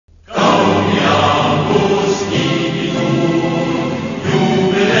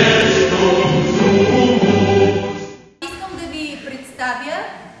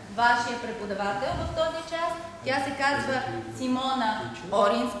казва Симона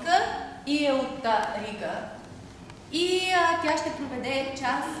Оринска и е от Рига. И тя ще проведе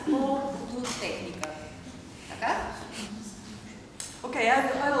час по техника. Така? Okay,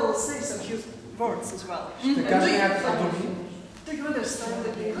 I will say some few words as well. Do you understand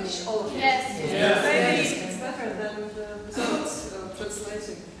the English, all of you? Yes. Maybe it's better than without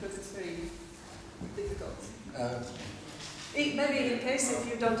translating, because it's very difficult. Maybe in case if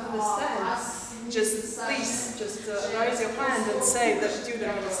you don't understand, just please raise your hand and say that you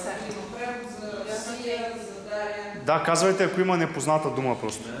don't understand. Да, казвайте, ако има непозната дума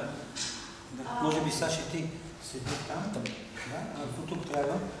просто. Може би Саши ти седи там, ако тук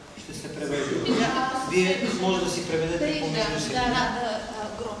трябва, ще се преведе. Вие може да си преведете помежду си.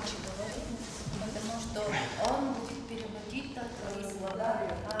 Громче говори, потому что он будет переводить твои слова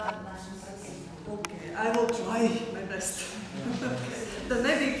на нашем процессе. Okay, I will try my best. Then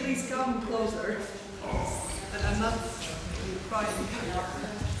maybe please come closer. And I'm not crying.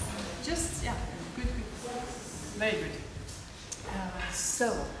 Just, yeah, good. Very good.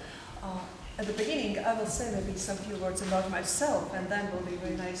 At the beginning, I will say maybe some few words about myself, and then it will be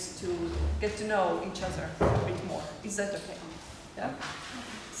very nice to get to know each other a bit more. Is that okay? Yeah?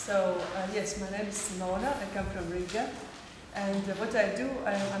 So, yes, my name is Simona. I come from Riga. And what I do,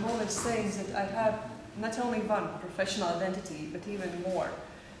 I'm always saying that I have not only one professional identity, but even more.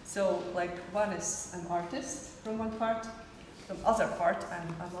 So, like, one is I'm artist from one part. From other part,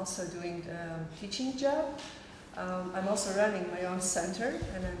 I'm also doing a teaching job. I'm also running my own center,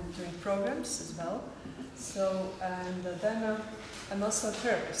 and I'm doing programs as well. So, and then I'm also a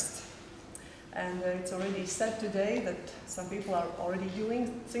therapist. And it's already said today that some people are already doing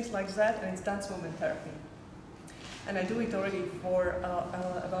things like that, and it's dance movement therapy. And I do it already for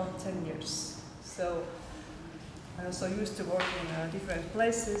about 10 years. So I also used to work in different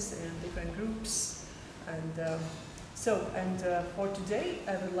places, in different groups. And for today,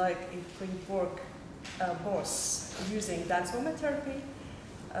 I would like if we work both using dance movement therapy.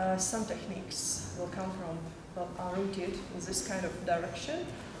 Some techniques will come from, are rooted in this kind of direction.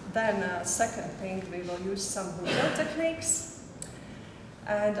 Then second thing, we will use some Buto techniques.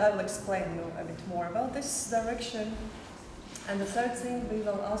 And I will explain you a bit more about this direction. And the third thing, we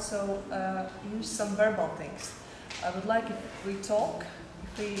will also use some verbal things. I would like if we talk,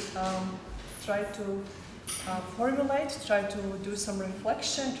 if we try to formulate, try to do some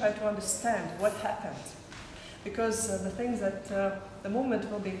reflection, try to understand what happened. Because the thing that the movement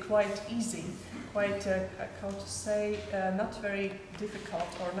will be quite easy, quite, how to say, not very difficult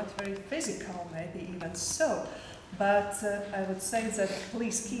or not very physical, maybe even so. But I would say that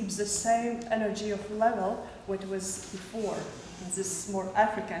please keep the same energy of level what was before in this more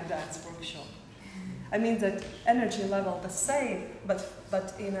African dance workshop. I mean that energy level the same,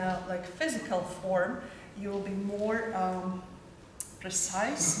 but in a like physical form, you will be more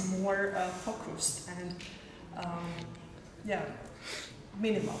precise, more focused, and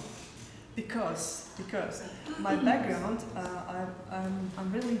minimal. Because my background,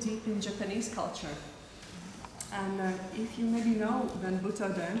 I'm really deep in Japanese culture. And if you maybe know, then Buto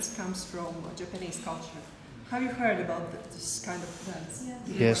dance comes from Japanese culture. Have you heard about this kind of dance?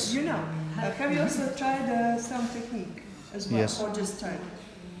 Yes. You know. Have you also tried some technique as well? Yes. Or just tried?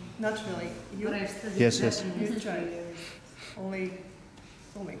 Not really. You? Yes. You tried. Only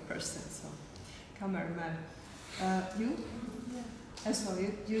filming person, so cameraman. You? Yeah. As well,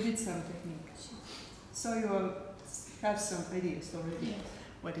 you did some technique. So you have some ideas already.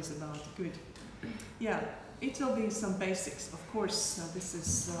 What is about? Good. Yeah. It will be some basics. Of course, this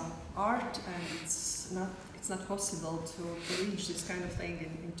is art, and it's not possible to reach this kind of thing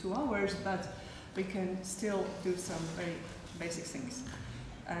in 2 hours, but we can still do some very basic things.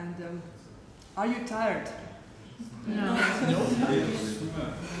 And are you tired? No.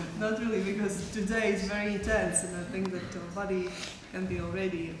 Not really, because today is very intense, and I think that the body can be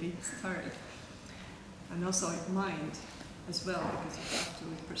already a bit tired. And also mind as well, because you have to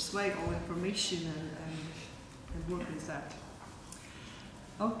persuade all information and work with that.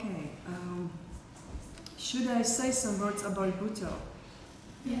 Okay. Should I say some words about Buto?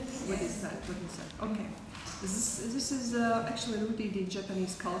 Yes. What is that? Okay. This is actually rooted in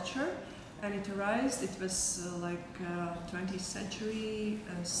Japanese culture, and it was like 20th century,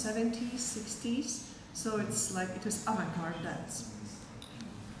 70s, 60s. So it's like, it was avant-garde dance.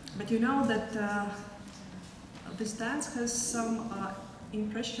 But you know that this dance has some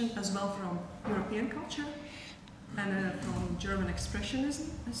impression as well from European culture and from German expressionism,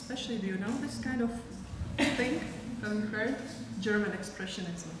 especially. Do you know this kind of thing? Have you heard? German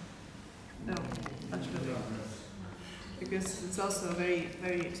expressionism. No, not really. Because it's also a very,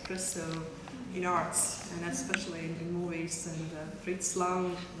 very expressive in arts, and especially in movies, and Fritz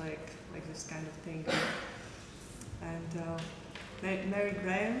Lang, like this kind of thing, and Mary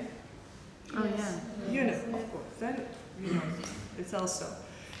Graham. Oh yeah. You know, of course. Then you know, it's also.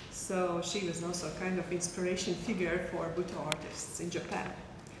 So she was also a kind of inspiration figure for Buto artists in Japan.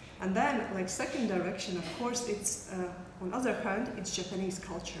 And then, like second direction, of course, it's on other hand, it's Japanese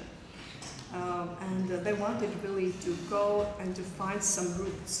culture. And they wanted really to go and to find some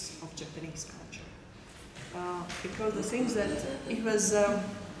roots of Japanese culture. Because the things that it was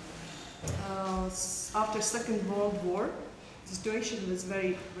after Second World War, the situation was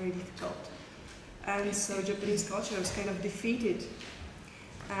very, very difficult. And so Japanese culture was kind of defeated.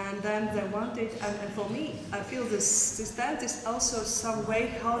 And then they wanted, and for me, I feel this dance is also some way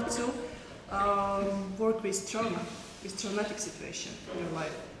how to work with trauma, with traumatic situation in your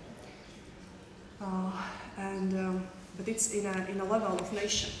life. But it's in a level of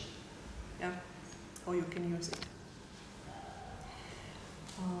nation, yeah, or you can use it.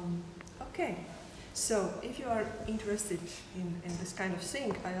 Okay, so if you are interested in this kind of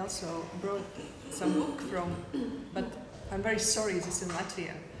thing, I also brought some book from, but I'm very sorry this is in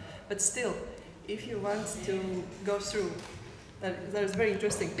Latvian, but still, if you want to go through, there's very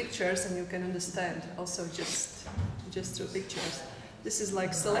interesting pictures and you can understand also just through pictures. This is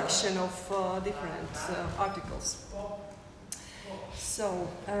like selection of different articles. So,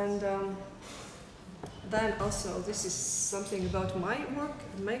 and then also this is something about my work,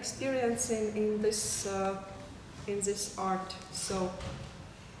 my experience in this art. So,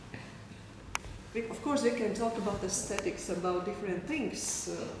 of course, we can talk about aesthetics, about different things,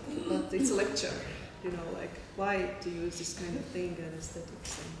 but it's a lecture, you know, like why to use this kind of thing and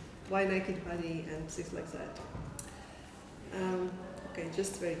aesthetics, and why naked body and things like that. Okay,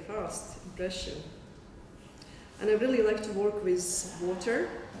 just very fast impression. And I really like to work with water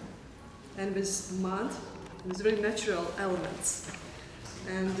and with mud, with very natural elements.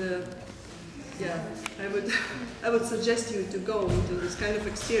 And yeah, I would suggest you to go into this kind of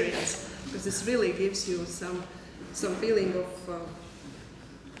experience, because this really gives you some feeling of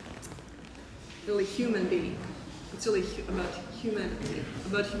really human being. It's really about humanity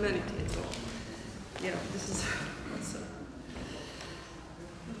as well. Yeah, this is also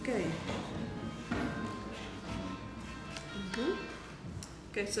okay.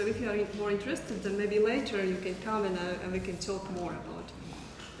 Okay, so if you are more interested, then maybe later you can come and we can talk more about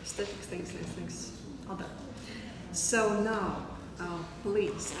aesthetic things and things other. So now,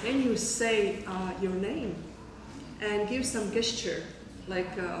 please, can you say your name and give some gesture,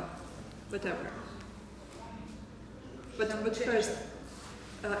 like whatever. But first,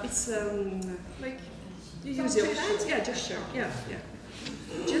 it's like you use your hands. Yeah, gesture. Yeah.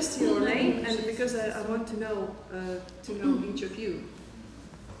 Just your name, and because I want to know each of you.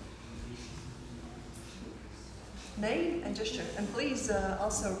 Name and gesture, and please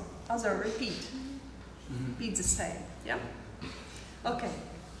also repeat. Repeat the same. Yeah. Okay.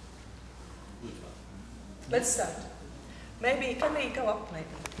 Let's start. Maybe can we go up? Maybe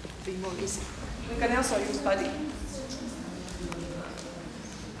be more easy. We can also use body.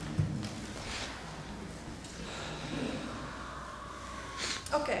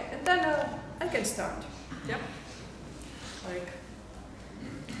 Okay, and then I can start. Yeah. Like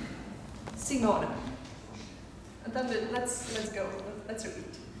Simona. And then let's go. Let's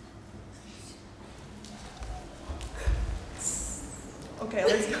repeat. Okay,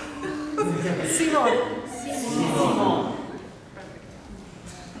 let's go. Simona. Simona.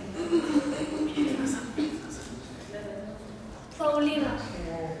 Paulina.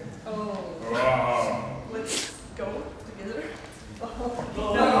 Oh. Wow. Let's go together.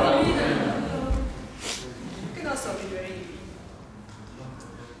 Paulina. You can also be very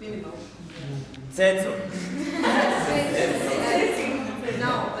minimal. Zetsu.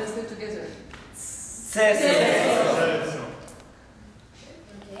 Now, let's do together. Cesu.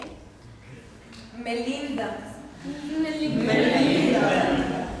 Okay. Melinda. Melinda.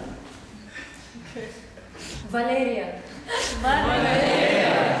 Valeria.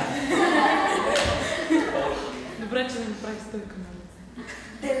 Добре, че не направи стойка на лице.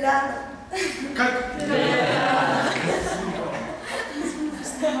 Деляна. Как?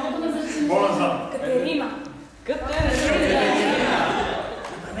 Катерина. Катерина.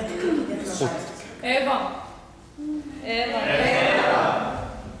 Ева.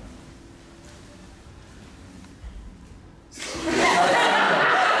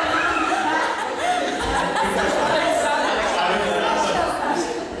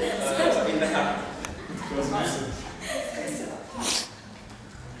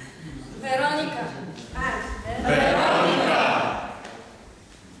 Veronica.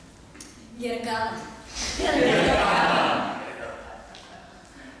 Герка.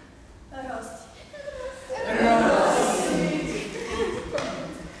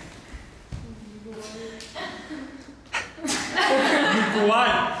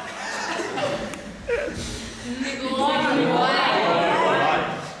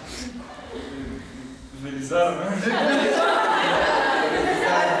 Телевизар,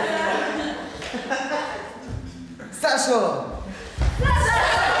 Сашо!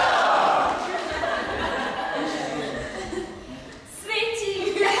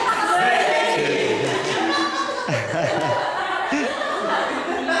 Свети!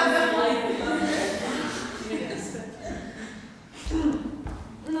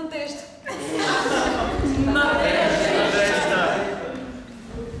 Надежда.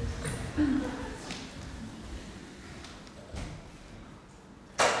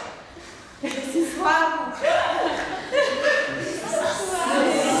 Слава.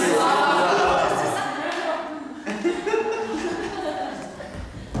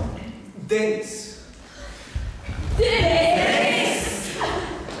 Денис!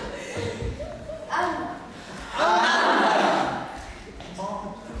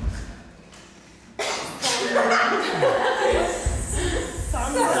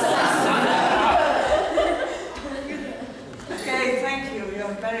 Okay, thank you.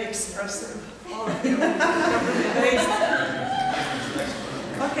 You're very expressive, all of you. You're really amazing.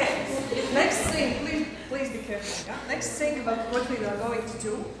 Okay, next thing, please be careful. Yeah? Next thing about what we are going to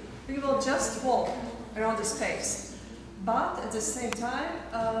do, we will just walk around the space. But at the same time,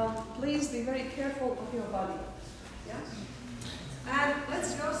 please be very careful of your body. Yeah? And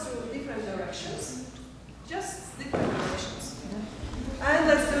let's go through different directions. Just different directions. And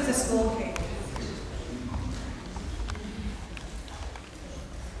let's do this walking.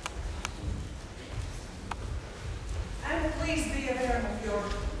 And please be aware of your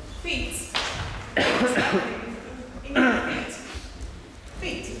feet. What's happening in your feet?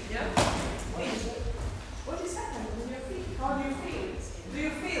 Feet, yeah? Feet. What is happening in your feet? How do you feel? Do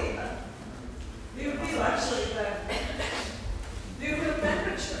you feel that? Do you feel actually that? Do you feel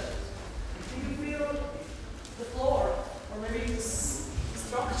temperature? Do you feel the floor? Or maybe the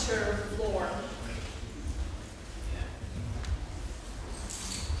structure of the floor?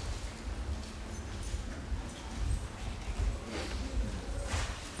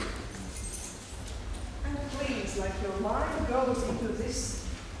 And please, like your mind goes into this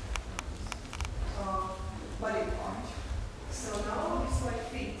body part. So now it's like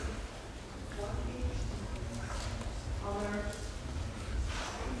feet. One feet, other.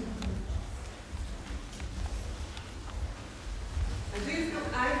 And do you feel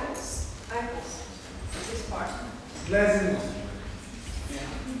ankles? Ankles. This part. Слезем.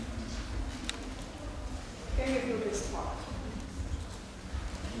 Can you feel this part?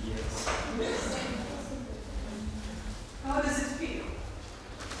 Yes. How does it feel?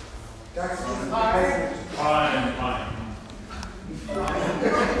 Как се чувстваш? Fine, fine.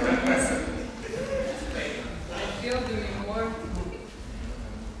 I feel doing more.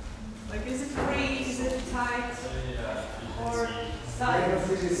 Like, is it free? Is it tight? Or tight?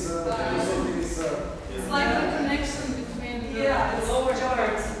 It's like a connection between the Yeah, it's lower joints.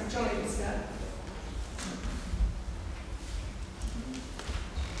 parts. Joints, yeah.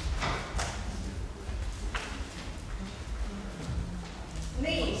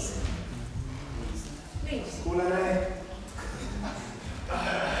 Knees. Knees. Колене.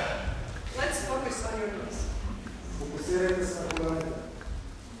 Let's focus on your knees. Фокусирайте се на коленете.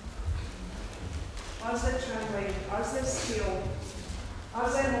 Are they trembling? Are they still? Are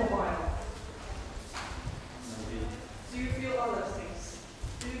they mobile? Do you feel other things?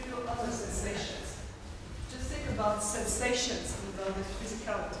 Do you feel other sensations? Just think about sensations without the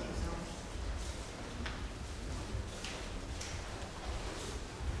physicality. You know?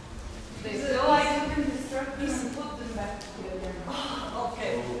 They feel like you can distract them and put them back together.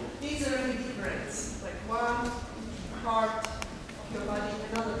 Okay, these are really different. Like one part of your body,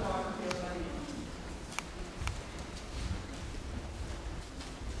 another part of your body.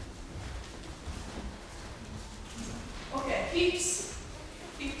 Okay, hips.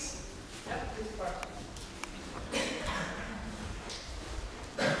 Hips. Yeah, this part.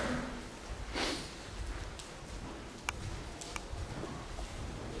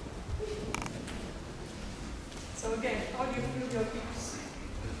 So again, how do you feel your hips?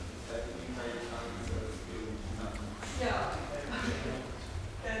 Yeah.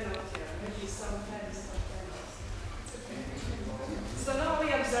 Cannot, yeah. Maybe some hands, some hands. It's okay. So now we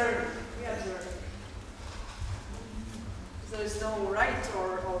observe. We observe. There is no right or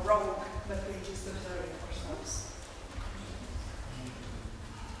wrong, but we just observe ourselves.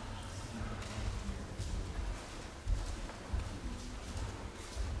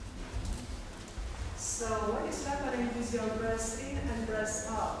 So what is happening with your breath in and breath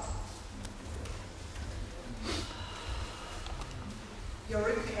out? Your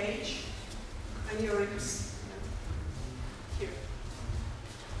rib cage and your ribs. Here.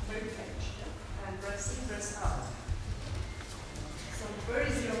 Rib cage. Yeah. And breath in, breath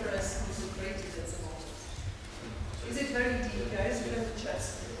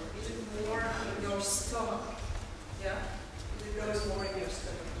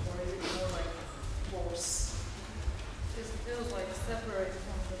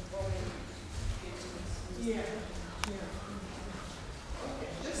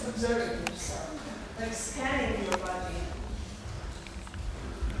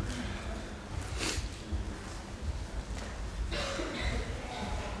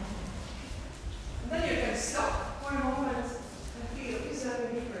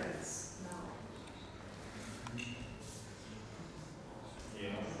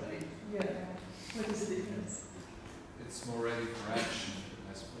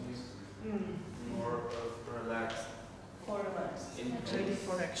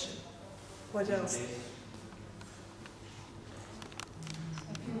What else?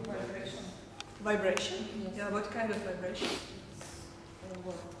 I feel vibration. Vibration? Yes. Yeah, what kind of vibration?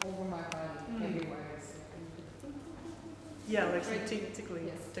 Over my body, everywhere. Yeah, like Right. tickling,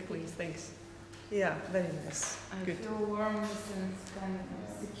 Yes. tickling things. Yeah, very nice. I Good. feel warmness and kind of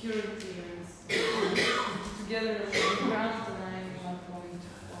security and together with the ground, and I'm not going to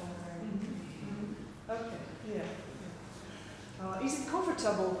fall there. Okay, yeah. Is it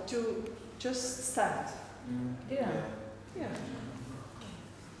comfortable to just stand? Yeah. Yeah.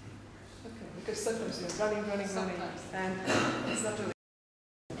 Okay, because sometimes you're running, Sometimes. and it's not really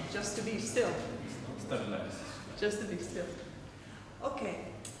just to be still. Stabilize. Just to be still. Okay,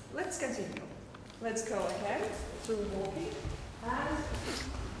 let's continue. Let's go ahead through walking, and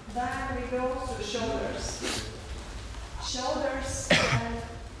then we go to shoulders. Shoulders and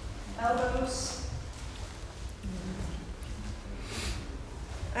elbows.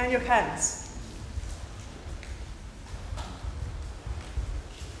 And your hands.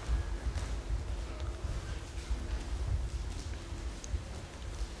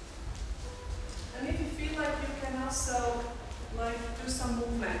 And if you feel like you can also do some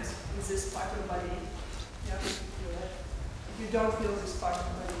movement with this part of the body, yeah, if you feel it. If you don't feel this part of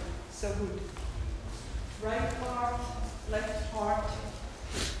the body, so good. Right part, left part.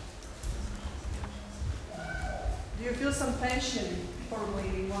 Do you feel some tension, probably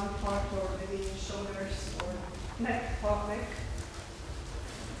in one part, or maybe shoulders or neck, part neck?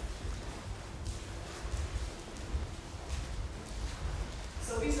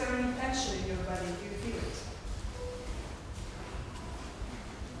 So is there any tension in your body? Do you feel it?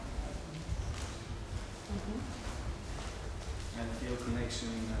 And feel connection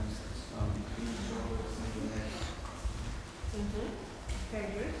between shoulders and the neck. Okay,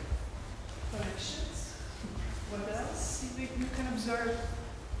 good. Connections. What else? You can observe.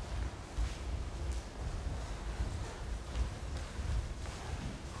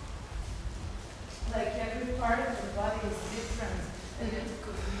 Like every part of the body is different, and it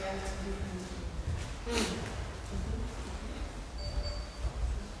could react differently.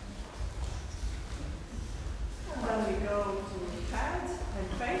 And then we go to head and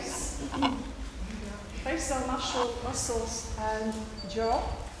face. Face are muscles and jaw.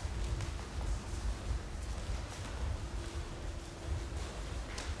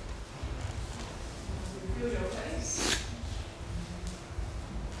 Feel your face.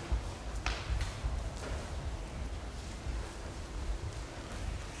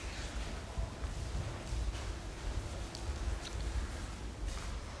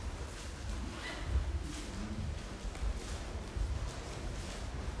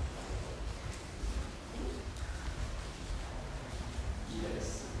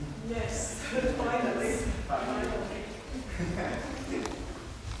 Yes, finally.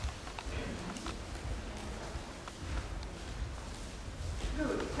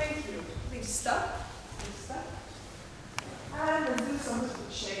 Good, thank you. Please stop. Please stop. And let's do some little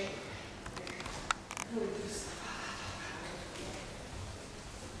shake. Good, just.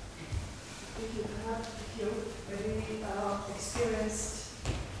 If you really experienced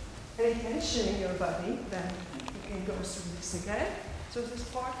any tension in your body, then you can go through this again. So this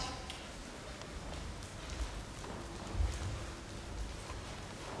part.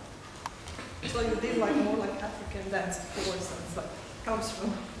 So you did like more like African dance before, so it's like comes from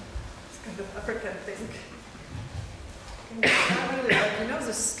this kind of African thing. Not really, like, you know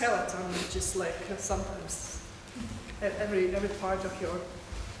the skeleton, which is like sometimes every part of your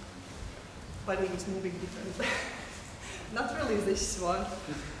body is moving differently. Not really this one.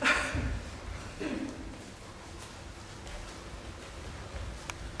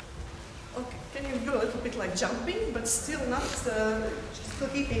 Okay, can you do a little bit like jumping, but still not still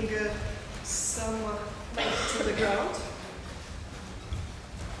keeping some length to the ground?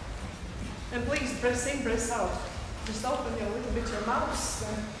 And please breathe in, breathe out. Just open a little bit your mouth,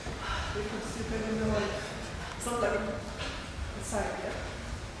 because you can do like something inside, yeah.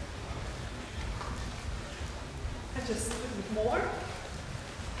 And just a little bit more.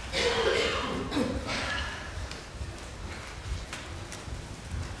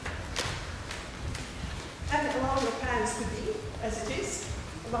 And allow your hands to be as it is.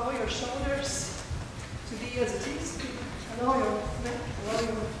 Allow your shoulders to be as it is. Allow your neck, allow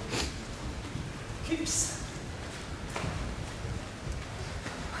your hips.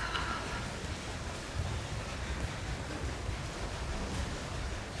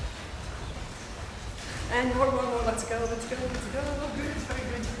 And more, let's go. Good, very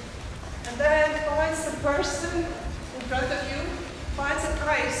good. And then find some person in front of you. Find some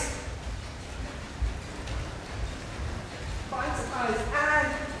eyes. Find some eyes. And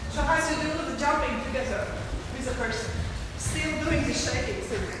try to do the jumping together with the person. Still doing the shaking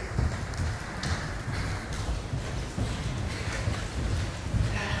thing.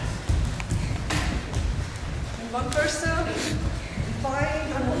 And one person,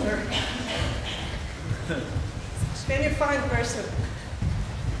 find another. Can you find person?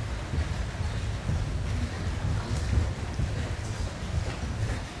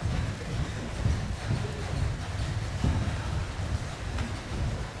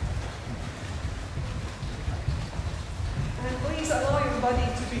 Allow your body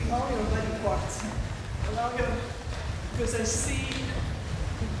to be all your body parts. Allow your, because I see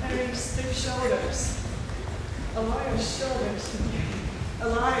very stiff shoulders. Allow your shoulders to be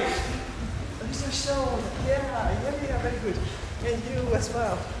alive. There's your shoulder. Yeah, very good. And you as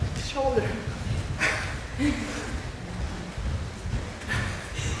well. Shoulder.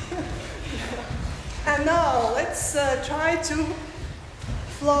 And now let's try to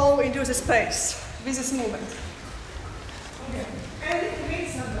flow into the space with this movement. Okay. And if you meet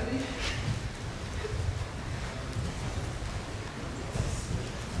somebody,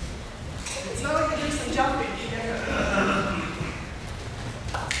 now you can do some jumping together.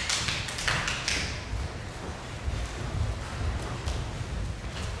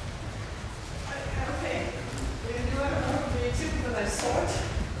 Okay, we can do a typical sort.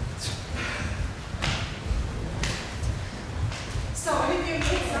 So if you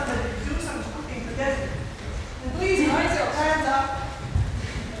meet somebody, do some jumping together. And please raise your hands up.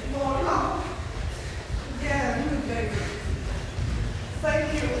 More up. Yeah, good, very good. Thank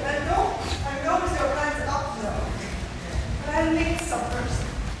you. And go with your hands up now. And meet some person.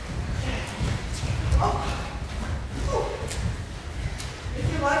 Up. Oh. If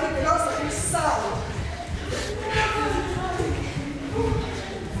you like it, also use sound.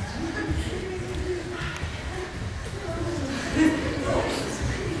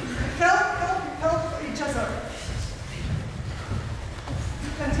 Help each other.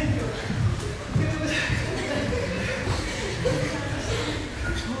 Continue. Good.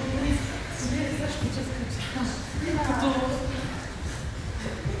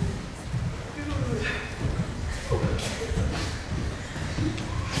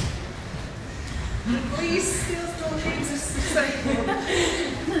 Please still leave this cycle.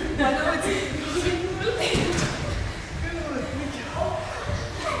 I know it's good.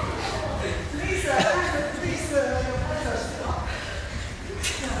 Please, your hands are still.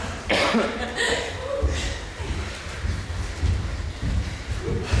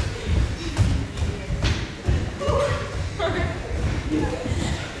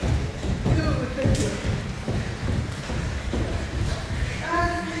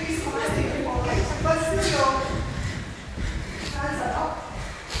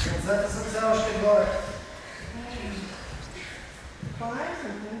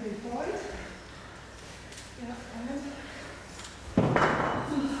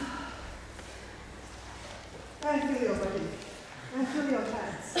 And feel your body. And feel your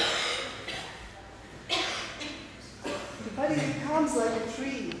hands. The body becomes like a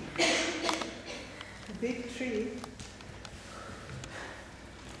tree. A big tree.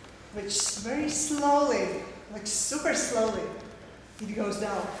 Which very slowly, like super slowly, it goes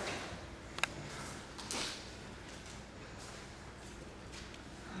down.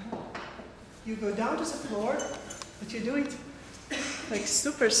 You go down to the floor, but you do it like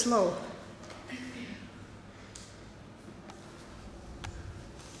super slow.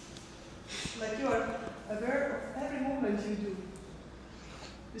 Like you are aware of every movement you do.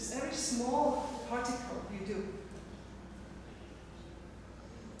 With every small particle you do.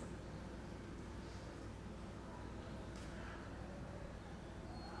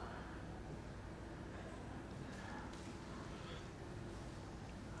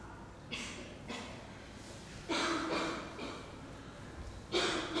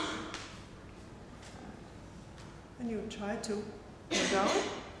 And you try to go down.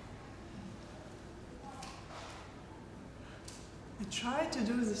 I try to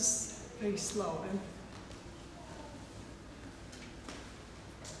do this very slow.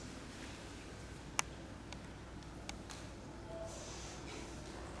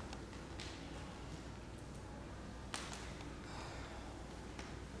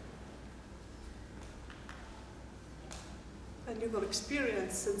 And you will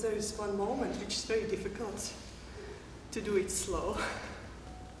experience that there is one moment which is very difficult to do it slow.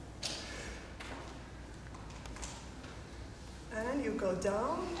 And you go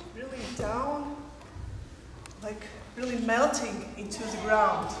down, really down, like really melting into the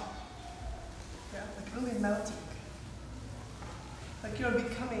ground. Yeah, like really melting. Like you're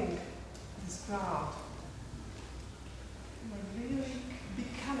becoming this ground. You're really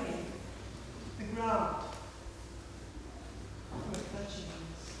becoming the ground. We're touching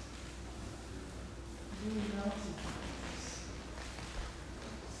this. Really melting this.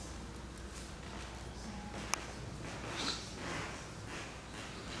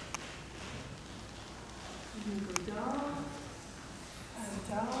 You go down and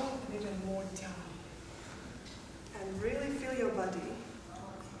down, a little more down. And really feel your body.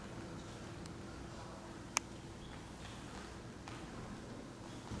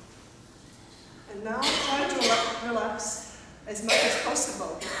 And now try to relax as much as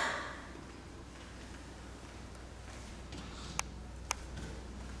possible.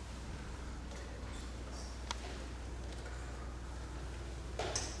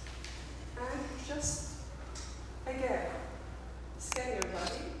 And just, again, scan your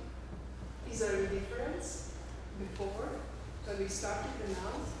body. Is there a difference before when we started the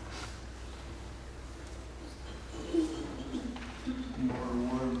mouth? More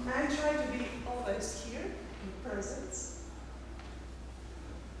warm. And try to be always here in presence.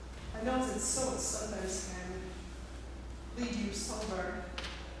 I know that thoughts sometimes can lead you somewhere,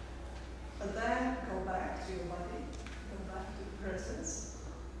 but then go back to your body, go back to presence.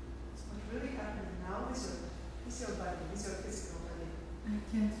 What's really happening now is your body, is your physical body. I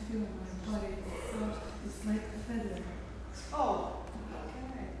can't feel my body. It's like a feather. Oh,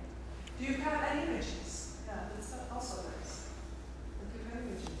 okay. Do you have any images? Yeah, that's also nice. Do you have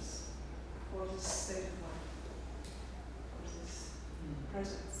images for this state of mind, for this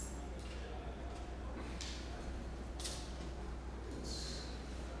presence?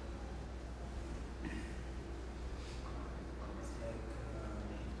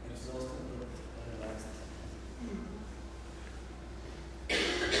 Exhausted but relaxed.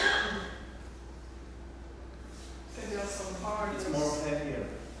 Can be also hard. It's more heavier.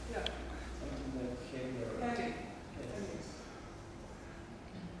 Yeah. Something like heavier. Heavy. Yes.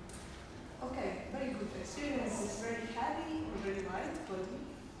 Okay, very good experience. It's very heavy or very light body.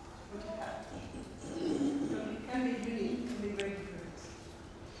 What you have? It can be unique, can be very different.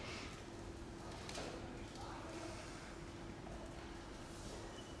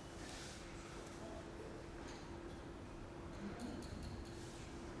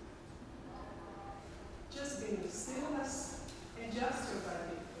 Just being stillness and just your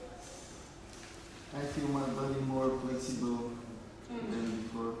body. I feel my body more flexible than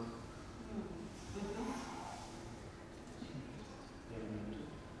before.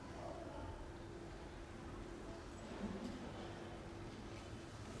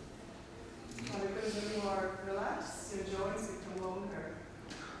 Because when you are relaxed, your joints become longer.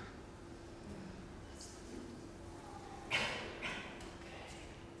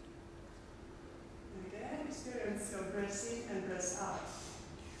 And then experience your breath in and breath out.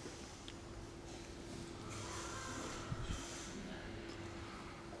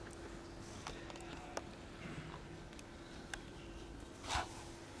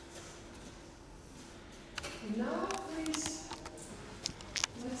 Now please,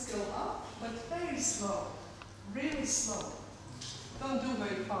 let's go up, but very slow, really slow. Don't do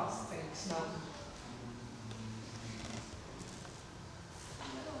very fast things, no.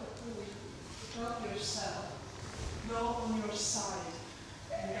 Drop yourself, go on your side,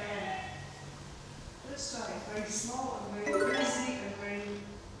 and then let's try it very slow and very easy and very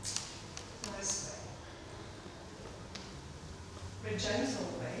nice way. Very gentle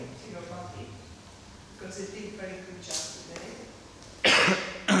way to your body, because it did very good job today.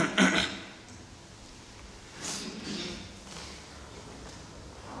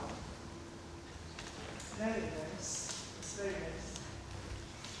 Very nice. It's very nice.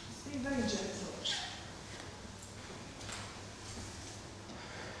 Just be very gentle.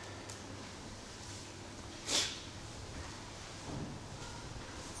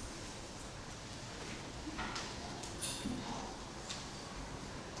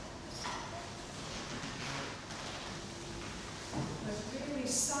 Like really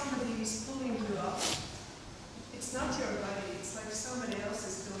somebody is pulling you up. It's not your body, it's like somebody else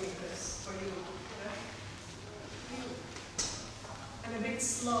is doing this for you. And a bit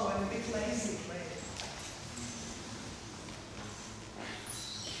slow and a bit lazy way.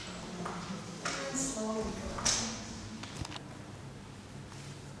 And slowly go.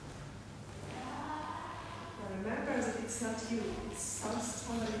 Now remember that it's not you, it's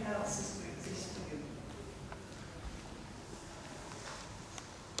somebody else is doing this to you.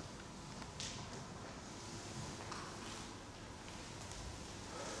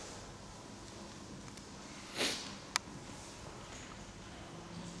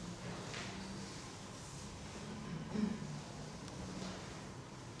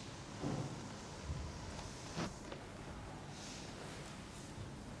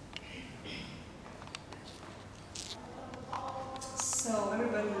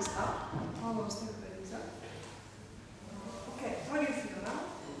 everybody is up. Almost everybody is up. Okay, how do you feel now?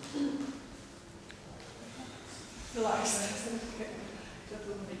 Relax. Okay. That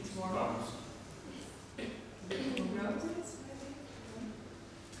will make more.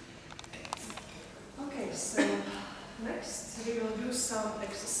 Okay, so next we will do some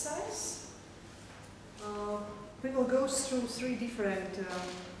exercise. We will go through 3 different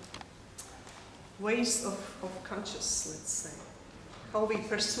ways of conscious, let's say. How we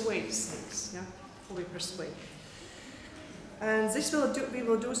persuade things, yeah? How we persuade. And this we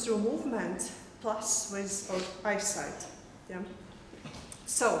will do through movement plus with our eyesight, yeah?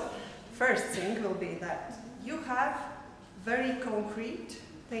 So, first thing will be that you have very concrete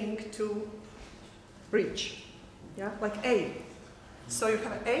thing to reach, yeah? Like A. So you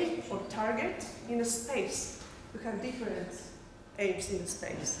have A or target in a space. You have different aims in the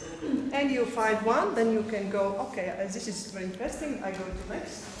space. And you find one, then you can go, okay, this is very interesting, I go to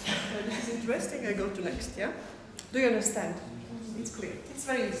next. This is interesting, I go to next, yeah? Do you understand? It's clear. It's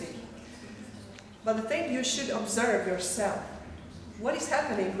very easy. But the thing, you should observe yourself. What is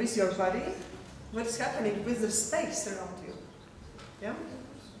happening with your body? What is happening with the space around you? Yeah?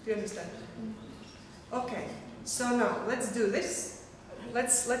 Do you understand? Okay, so now let's do this.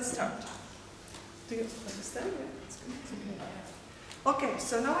 Let's start. Do you understand? Yeah? It's good. Okay,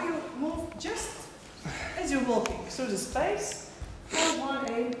 so now you move just as you're walking through the space. One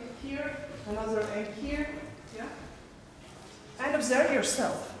aim here, another aim here. Yeah? And observe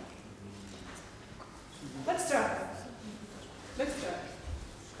yourself. Let's try. Let's try.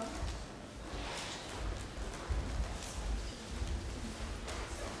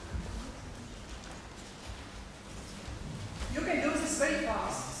 You can do this very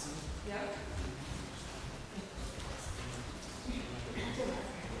fast. Yeah?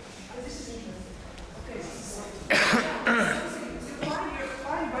 This is interesting. Okay, so you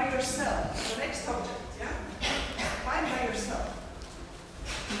find by yourself the next object, yeah? Find by yourself.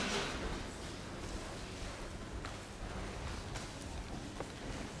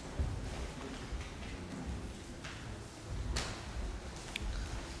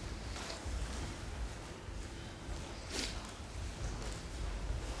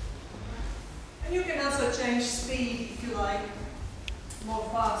 And you can also change speed if you like, more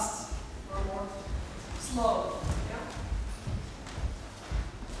fast or more slow. Yeah?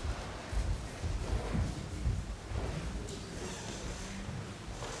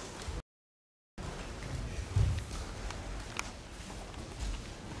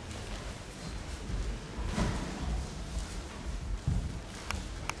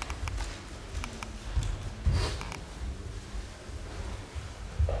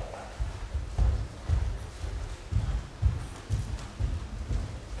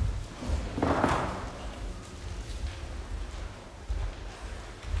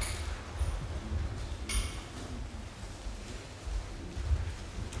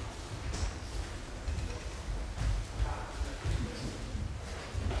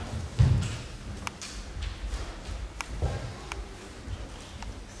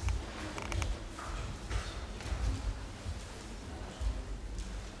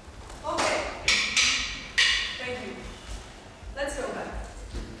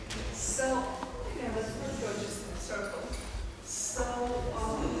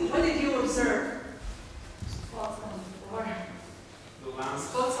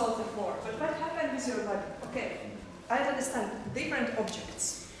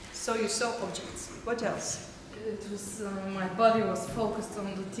 So you saw objects. What else? It was my body was focused on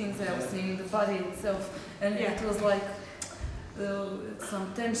the things I was seeing, the body itself, and Yeah. it was like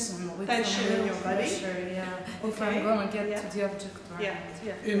some tension with Tension some in your body? pressure. Yeah, if Okay. I'm gonna get Yeah. to the object. Right?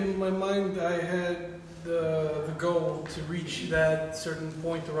 Yeah. In my mind, I had the goal to reach that certain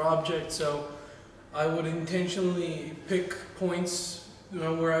point or object, so I would intentionally pick points,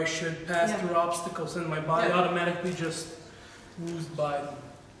 where I should pass Yeah. through obstacles, and my body Yeah. automatically just moves by them.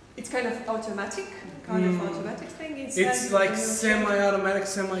 It's kind of automatic, automatic thing. It's like semi-automatic,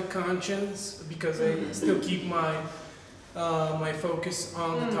 semi-conscious, because I still keep my my focus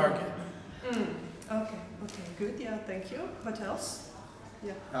on the target. Okay, good. Yeah, thank you. What else?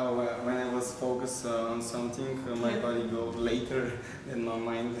 When I was focused on something, my Yeah. body go later than my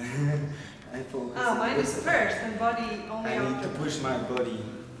mind. I focus. Mind is first and body only I need after. to push my body.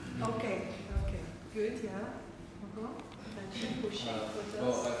 Okay, good. Yeah. Pushing. What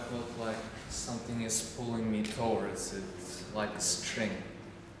Well, else? I felt like something is pulling me towards it, like a string.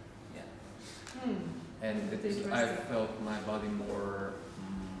 And I felt my body more,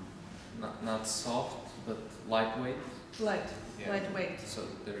 not soft, but lightweight. Lightweight. So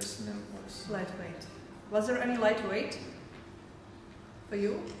there's an impulse. Lightweight. Was there any lightweight? For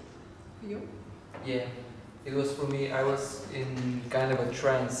you? For you? Yeah, it was for me. I was in kind of a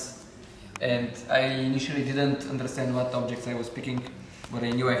trance, and I initially didn't understand what objects I was picking, but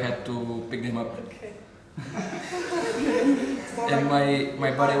I knew I had to pick them up. Okay. And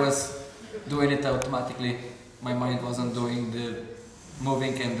my body was doing it automatically. My mind wasn't doing the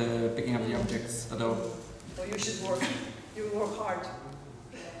moving and the picking up the objects at all. So you should work. You work hard.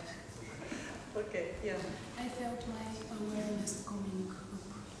 Okay, yeah. I felt my awareness coming up.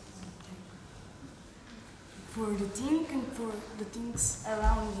 For the thing and for the things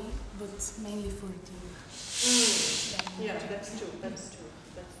around me, but mainly for the thing. Yeah, that's true, that's true,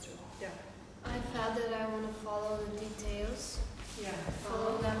 that's true. Yeah. I felt that I want to follow the details. Yeah.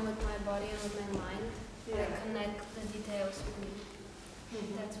 Follow them with my body and with my mind. Yeah. I connect the details with me.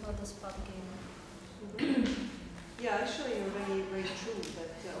 That's what the spot gave me. Yeah, actually you're very, very true,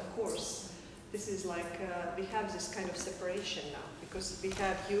 but of course, this is like, we have this kind of separation now, because we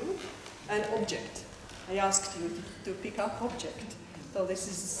have you and object. I asked you to pick up object. So this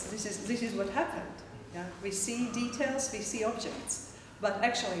is what happened. Yeah? We see details, we see objects. But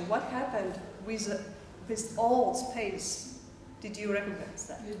actually what happened with all space? Did you recognize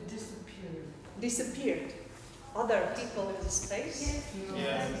that? It disappeared. Disappeared. Other people in the space?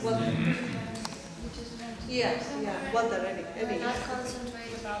 Yeah. What? Yeah, what are any? Not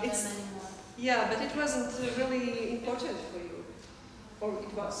concentrate about them anymore. Yeah, but it wasn't really important for you. Or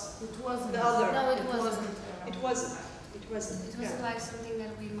it was? It wasn't. The other. No, it wasn't. It wasn't. It wasn't. It was like something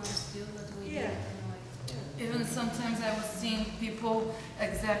that we must do, but we did it anyway. Even sometimes I was seeing people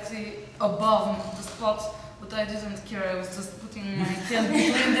exactly above the spot, but I didn't care. I was just putting my hand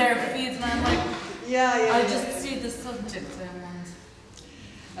between their feet, and I'm like, I just see the subject I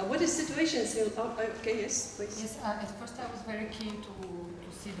want. What is situations? Okay, yes, please. Yes, at first I was very keen to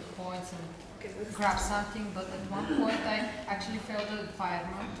see the points and grab something, but at one point I actually felt the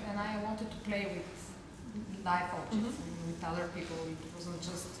environment and I wanted to play with live objects and with other people. It wasn't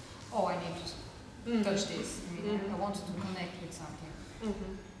just, oh, I need to touch this. I mean, I wanted to connect with something.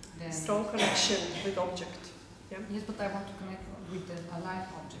 Then, strong connection with object. Yeah. Yes, but I want to connect with the live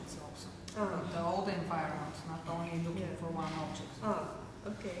objects also. With the whole environment, not only looking for one object.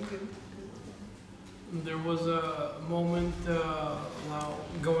 Okay, good. There was a moment while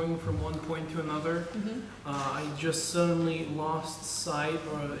going from one point to another, I just suddenly lost sight,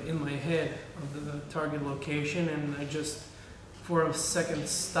 or in my head, of the target location, and I just, for a second,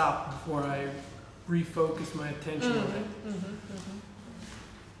 stopped before I refocused my attention on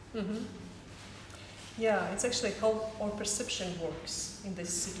it. Yeah, it's actually how our perception works in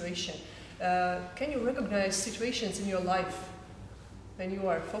this situation. Can you recognize situations in your life when you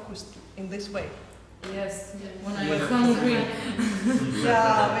are focused in this way? Yes, when I was hungry.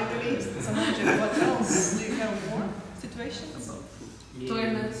 Yeah, when you eat some object. What else? Do you have more situations?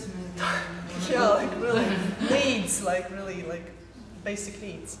 Toilets, maybe. Yeah, like really needs, like really like basic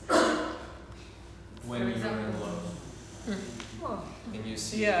needs. When you're in love. Oh. And you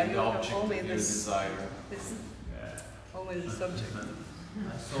see Yeah, the you have object only of your this- desire. Only the subject.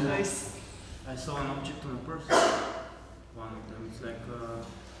 Nice. I saw an object on a person. One of them. It's like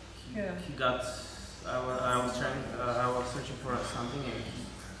he got. I was trying. I was searching for something, and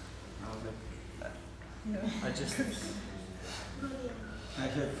I was like, I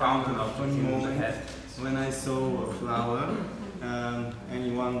had found a funny moment when I saw a flower.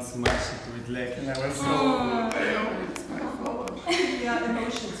 Anyone smashed it with leg, and I was so. It's my flower. Yeah,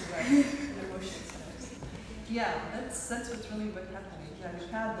 emotions, right? Emotions. Yeah, that's what's really what happened. Yeah, you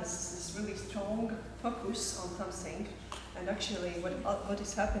had this really strong focus on something, and actually, what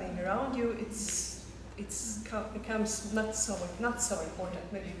is happening around you, becomes not so important.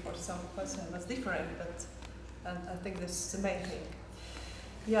 Maybe for some person that's different, but I think this is the main thing.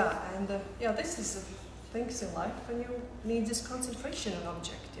 Yeah, and this is things in life when you need this concentration on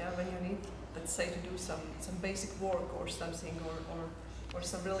object. Yeah, when you need, let's say, to do some basic work or something, or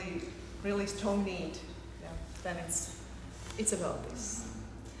some really strong need. Yeah, then it's about this.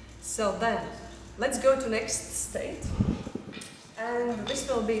 So then, let's go to next state, and this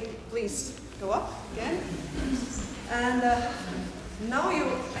will be, please go up again, and now you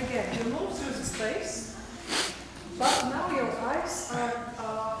move through the space, but now your eyes are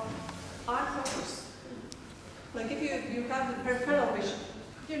unfocused. Like if you have the peripheral vision,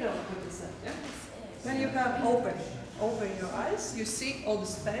 you know what is that, yeah? When you have open your eyes, you see all the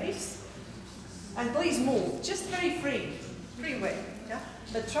space, and please move, just very free way, yeah?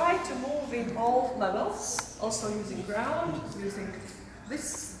 But try to move in all levels, also using ground, using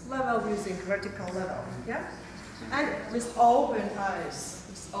this level, using vertical level, yeah? And with open eyes,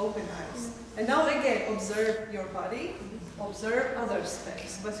 And now again, observe your body, Observe other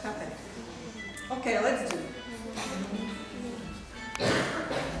space. What's happening? Okay, let's do it.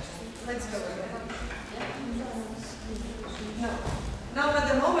 Let's go again. No. Now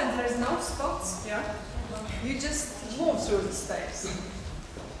at the moment there's no spots, yeah? You just move through the space.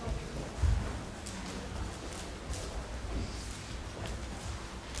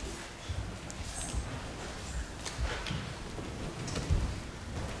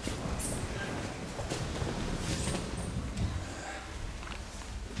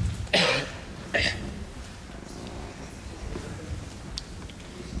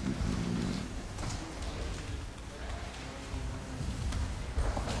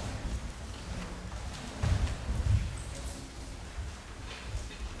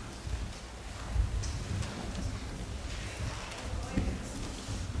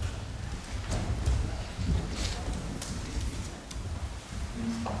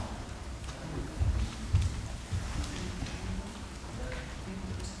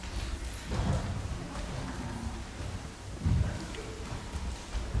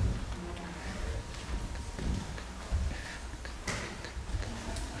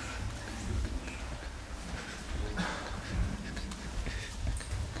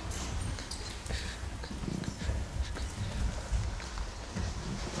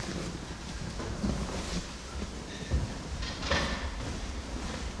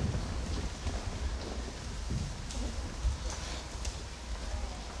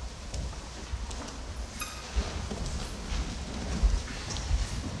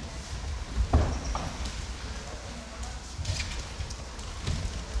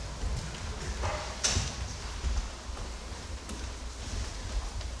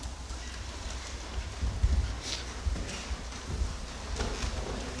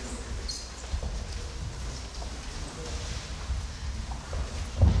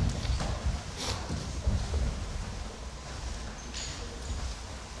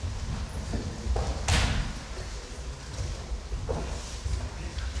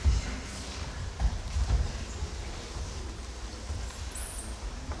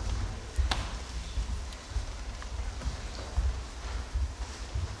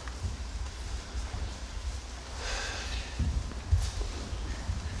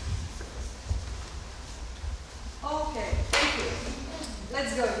 Okay, thank you.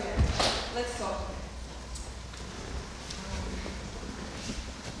 Let's go again. Let's talk.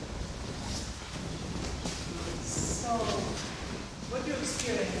 So, what do you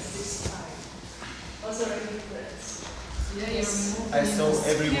experience this time? Was there any difference? Yes. I saw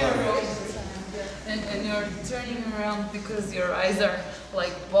everyone. And you're turning around because your eyes are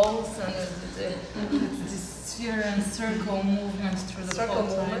like balls and this sphere and circle movement through the Circle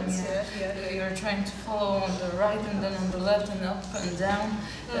whole time. movements, yeah. You're trying to follow on the right and then on the left and up and down,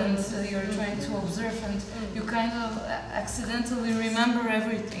 and you're trying to observe, and you kind of accidentally remember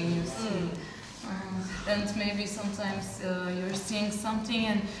everything you see. And maybe sometimes you're seeing something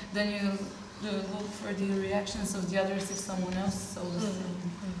and then you look for the reactions of the others if someone else saw the same.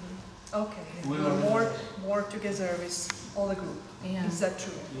 Okay, you are more together with all the group. Yeah. Is that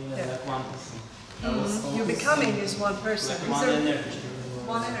true? Yeah, like one person. You're becoming this one person. Like one energy.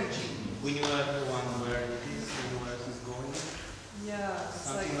 One energy. We knew everyone where it is and where he's going. Yeah, it's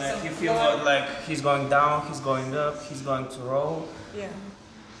Something like like you feel like he's going down, he's going up, he's going to roll. Yeah.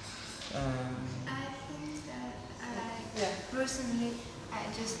 I think that personally, I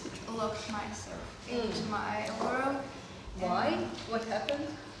just locked myself into my world. Why? What happened?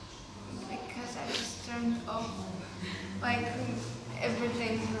 Because I just turned off, like,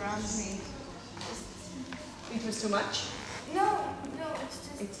 everything around me. It was too much? No, it's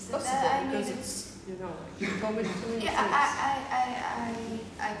just It's that possible I because needed. it's, you know, you told me too many Yeah, things.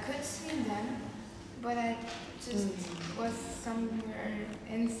 I could see them, but I just was somewhere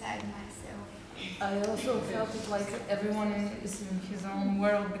inside myself. I also felt it like everyone is in his own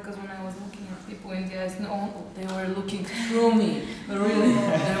world, because when I was looking at people in the eyes, no, they were looking through me. Really,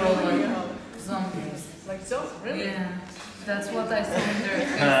 they were like zombies. Like zombies, really? Yeah, that's what I saw in their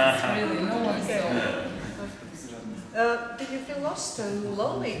faces. Really, no one saw. Did you feel lost and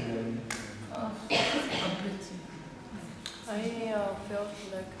lonely? A bit. I felt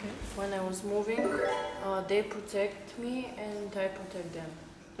like when I was moving, they protect me and I protect them.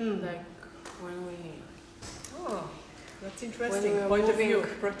 Like when we. Oh, that's When interesting. we are Point of moving, view,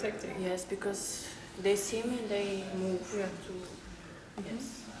 protecting. Yes, because they see me, they move to.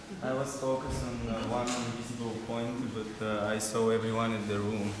 Yes. I was focused on one invisible point, but I saw everyone in the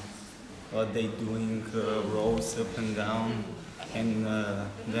room. What they doing, rows up and down, and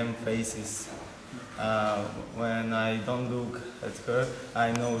them faces. When I don't look at her,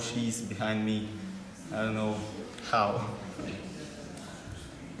 I know she's behind me. I don't know how.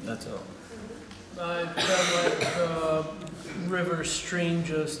 That's all. I felt like a river stream,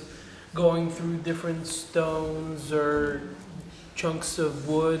 just going through different stones or chunks of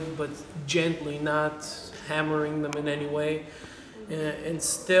wood, but gently, not hammering them in any way. And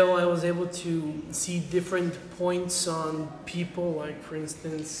still I was able to see different points on people, like for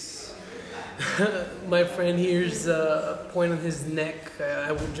instance, my friend here's a point on his neck.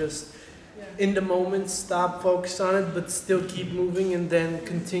 I would just, in the moment, stop, focus on it, but still keep moving and then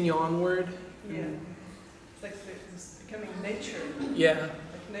continue onward. Yeah, it's like it's becoming nature. Yeah.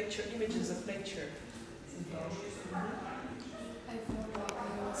 Like nature, images of nature. I felt like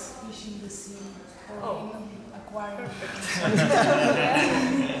I was fishing the sea or in an aquarium.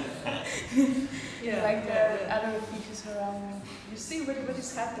 Yeah, like there are other fishes around me. You see what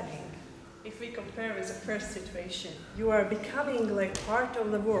is happening. If we compare with the first situation, you are becoming like part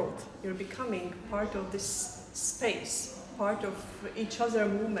of the world. You're becoming part of this space, part of each other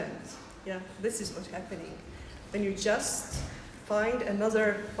movement. Yeah, this is what's happening. When you just find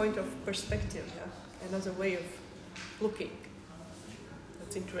another point of perspective, yeah? Another way of looking.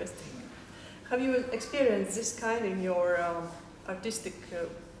 That's interesting. Have you experienced this kind in your artistic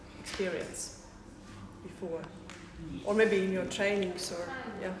experience before? Or maybe in your trainings, or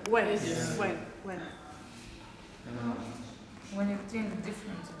yeah, when? When? When you think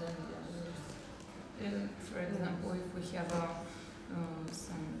different than the others. For example, if we have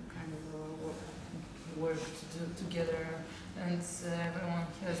some kind of work to do together, and everyone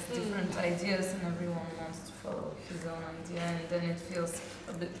has different ideas, and everyone wants to follow his own idea, and then it feels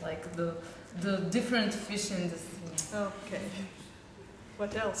a bit like the different fish in the sea. Okay.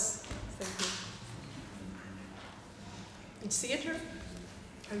 What else? Thank you. In theater?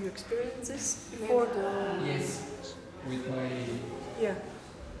 Have you experienced this before? Yes, with my yeah.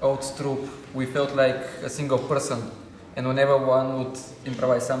 old troupe, we felt like a single person, and whenever one would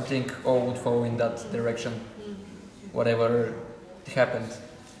improvise something, all would follow in that direction, whatever happened.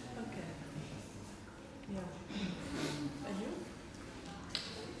 Okay. Yeah. And you?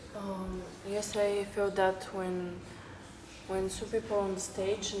 Yes, I felt that when two people on the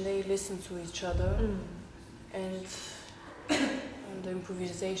stage and they listen to each other and the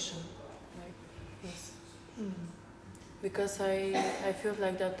improvisation, like yes, because I feel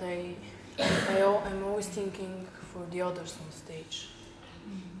like that I'm always thinking for the others on stage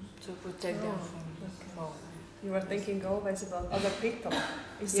to protect them from falling. You are thinking always about other people.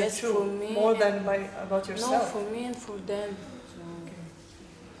 Is yes, that true? for me more than about yourself? No, for me and for them. So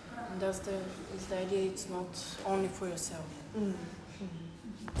and that's the idea. It's not only for yourself.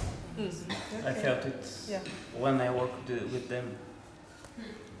 I felt it when I worked with them,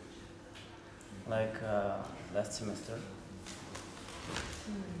 like last semester.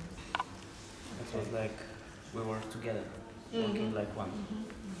 It was like we were together, working like one.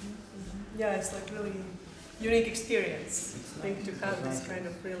 Yeah, it's like really unique experience. I think to have this kind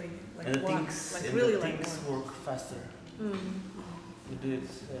of really like and the one, things, like and really the like things one. work faster. We do it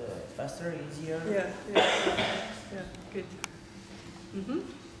faster, easier. Yeah, good.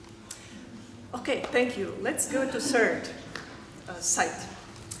 Okay, thank you. Let's go to third site.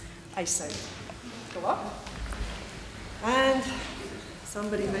 Eyesight. Go up. And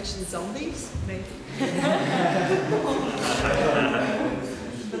somebody mentioned zombies, maybe.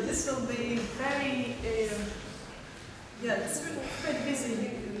 But this will be very, it's really quite busy.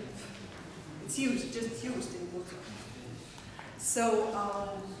 It's just used in Buto. So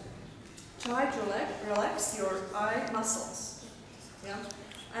try to relax your eye muscles. Yeah,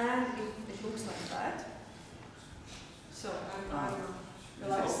 and it looks like that. So I'm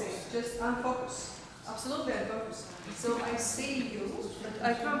relaxing, just unfocus, absolutely unfocus. So I see you, but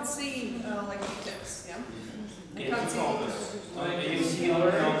I can't see like details. Yeah, I can't see details. You see on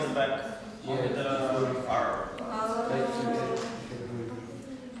the back of the fire.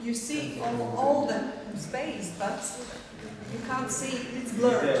 You see all the space, but you can't see. It's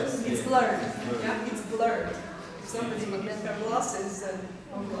blurred. It's blurred. Yeah, it's blurred. If somebody would have glasses and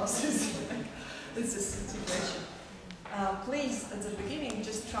no glasses, this is the situation. Please, at the beginning,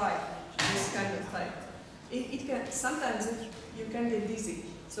 just try this kind of thing. It can sometimes you can get dizzy,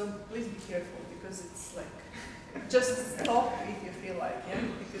 so please be careful because it's like just stop if you feel like,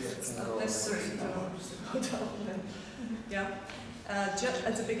 because it's not necessary to go down. Yeah.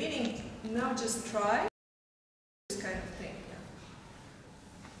 At the beginning, now just try this kind of thing.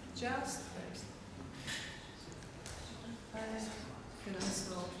 Yeah. Just first. You can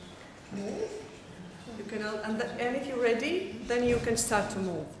also move. You can, and if you're ready, then you can start to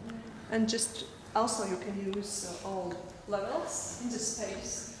move. And just also you can use all levels in the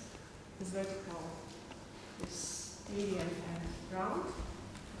space. This vertical, this medium and round.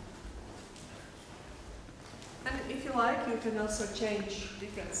 if you like, you can also change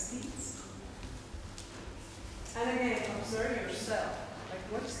different speeds. And again, observe yourself. Like,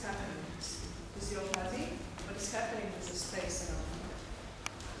 what is happening? Is your body? What is happening with the space around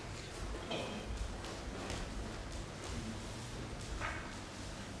you?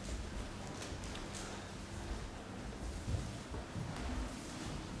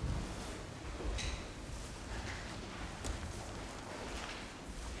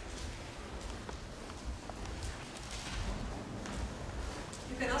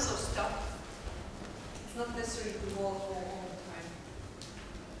 You can also stop. It's not necessary to walk all the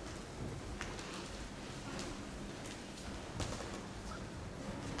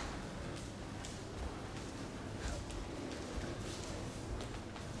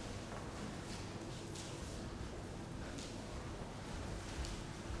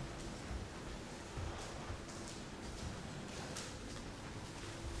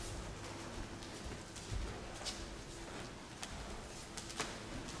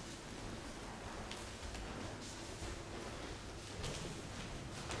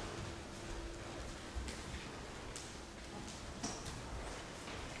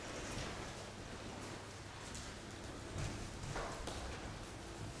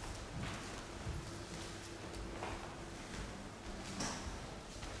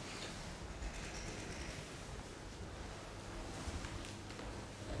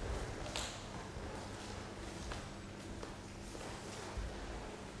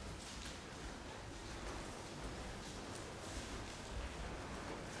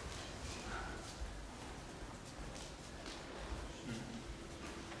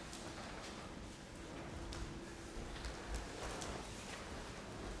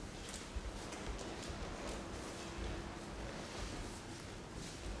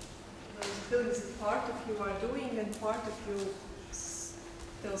Feeling is part of you are doing and part of you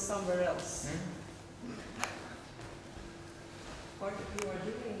still somewhere else. Part of you are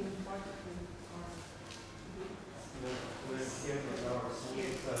doing and part of you are doing. We're here with our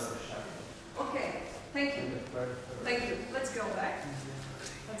song. Okay, thank you. Thank you. Let's go back.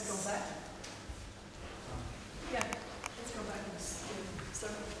 Let's go back. Yeah, let's go back.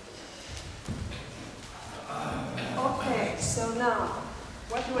 Okay, so now.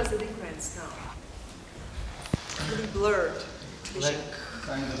 What was the difference now? Really blurred vision. Like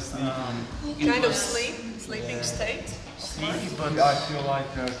kind of sleepy. Kind of sleeping state. Sleepy, but I feel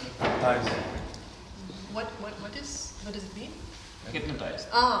like hypnotized. What does it mean? Hypnotized.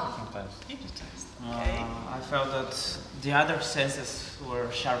 Hypnotized. Hypnotized. Okay. I felt that the other senses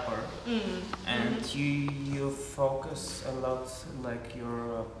were sharper, and you focus a lot, like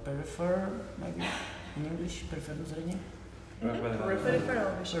your peripheral, maybe in English, peripheral зрение.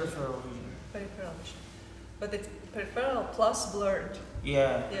 Peripheral vision. Peripheral vision. But it's peripheral plus blurred.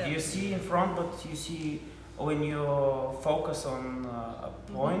 Yeah, you see in front, but you see when you focus on a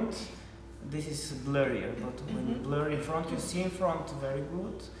point, this is blurrier. But when you blur in front, you see in front very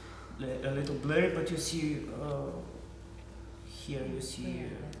good, a little blurry, but you see here you see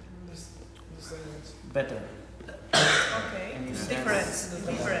better. Okay, difference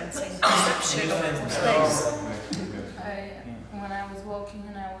in perception of space. When I was walking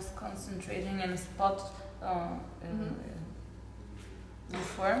and I was concentrating in a spot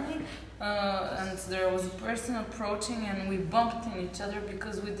before me, and there was a person approaching and we bumped in each other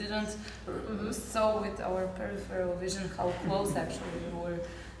because we didn't saw with our peripheral vision how close actually we were,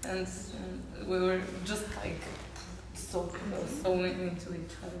 and we were just like so into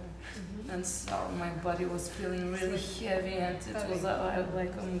each other. And so my body was feeling really heavy and it was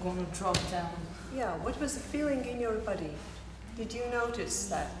like I'm gonna drop down. Yeah, what was the feeling in your body? Did you notice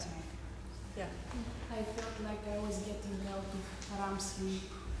that? Yeah. I felt like I was getting out of REM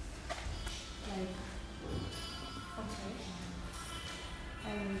sleep. Like, okay.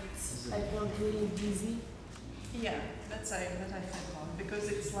 And I felt really dizzy. Yeah, that's what I felt because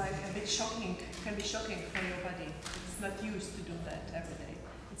it's like a bit shocking, can be shocking for your body. It's not used to do that every day.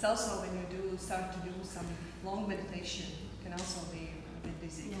 It's also when you start to do some long meditation, it can also be a bit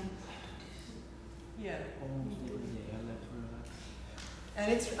dizzy. Yeah. And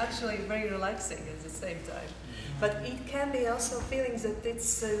it's actually very relaxing at the same time. But it can be also feelings that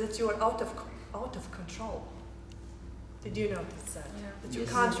it's that you are out of control. Did you notice that? Yeah. That you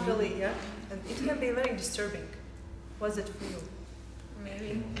can't really, and it can be very disturbing. Was it for you?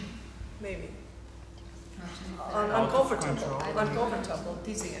 Maybe. Uncomfortable,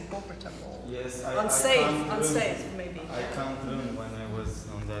 dizzy, uncomfortable. Yes, unsafe, maybe. I can't run when I was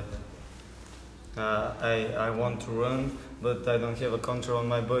on that. I want to run, but I don't have a control on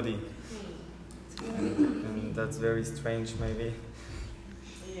my body. And that's very strange, maybe.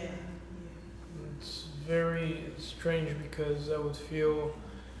 Yeah. It's very strange. strange because I would feel,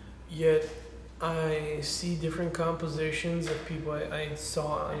 yet I see different compositions of people. I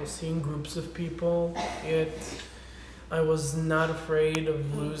seen groups of people, yet I was not afraid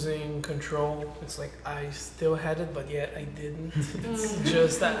of losing control. It's like I still had it, but yet I didn't. It's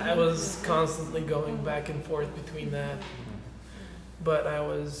just that I was constantly going back and forth between that. But I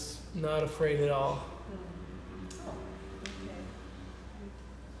was not afraid at all.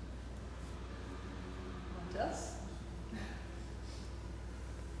 What else?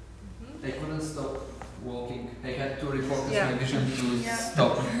 I couldn't stop walking. I had to refocus my vision to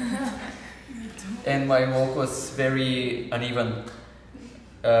stop. And my walk was very uneven.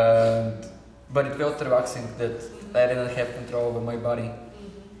 But it felt relaxing that I didn't have control over my body.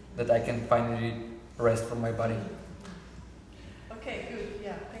 That I can finally rest from my body. Okay, good.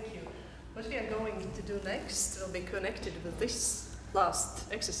 Yeah, thank you. What we are going to do next will be connected with this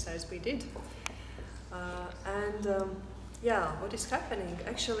last exercise we did. Yeah, what is happening?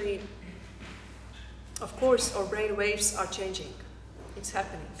 Actually, of course, our brain waves are changing. It's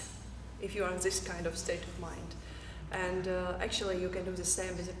happening if you are in this kind of state of mind. And actually, you can do the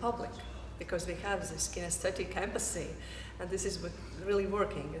same with the public because we have this kinesthetic empathy, and this is really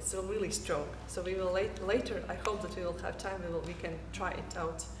working. It's really strong. So we will later. I hope that we will have time. We can try it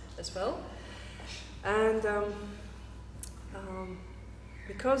out as well. And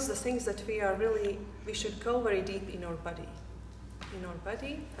because the things that we should go very deep in our body,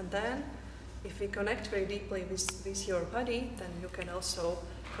 and then if we connect very deeply with your body, then you can also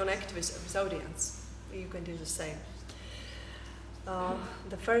connect with audience. You can do the same.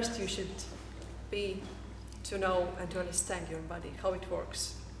 The first you should be to know and to understand your body, how it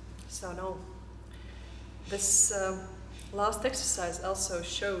works. So now, this last exercise also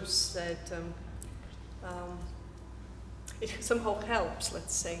shows that it somehow helps,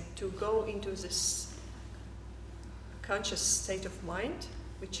 let's say, to go into this conscious state of mind,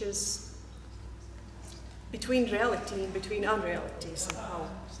 which is between reality and between unreality somehow,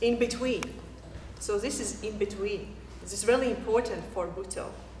 in between. So this is in between. This is really important for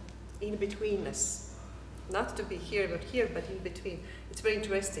Buto, in betweenness. Not to be here, not here, but in between. It's very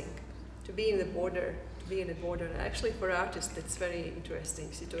interesting to be in the border, And actually for artists, it's very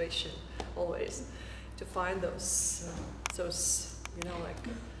interesting situation always to find those like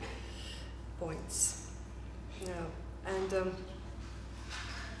points. Yeah, and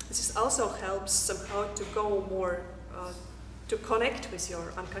this also helps somehow to go more, to connect with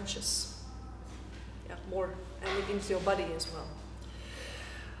your unconscious, more, and into your body as well.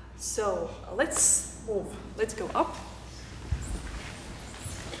 So let's move. Let's go up,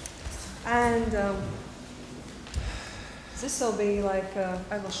 and this will be like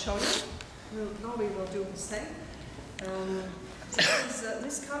I will show you. Now we will do the same.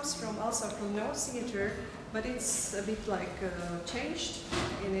 This comes also from no theater, but it's a bit like changed.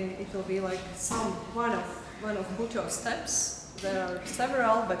 It will be like one of Buto's steps. There are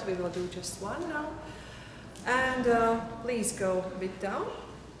several, but we will do just one now. And please go a bit down,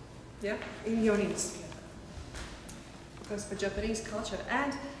 in your knees, because for Japanese culture,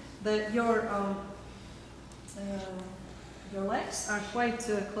 and your legs are quite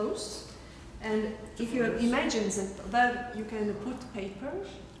close. And if you imagine that you can put paper,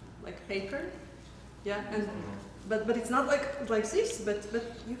 but it's not like this, but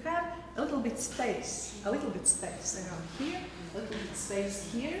you have a little bit space around here, a little bit space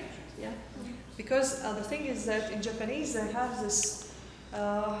here, because the thing is that in Japanese they have this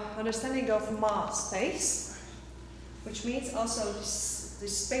understanding of space, which means also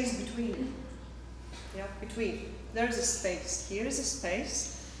this space between, between. There is a space. Here is a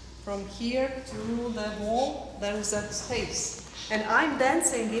space. From here to the wall, there is that space. And I'm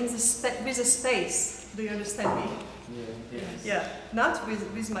dancing in with a space. Do you understand me? Yes. Yeah. Not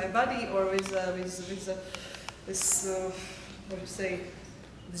with my body or with this what do you say,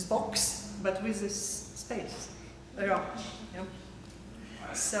 this box, but with this space around. Yeah.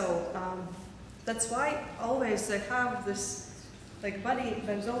 So that's why always they have this body.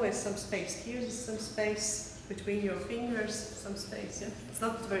 There's always some space. Here's some space. Between your fingers, some space, It's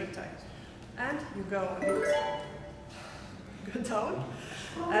not very tight. And you go a bit, go down,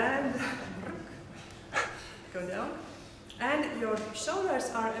 and go down. And your shoulders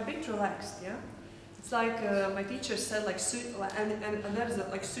are a bit relaxed, It's like my teacher said, and that is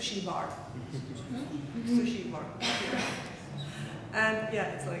like sushi bar. Sushi bar. And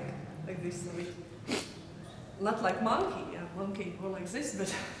it's like this a bit. Not like monkey, monkey more like this,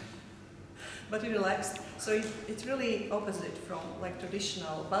 but relaxed. So it's really opposite from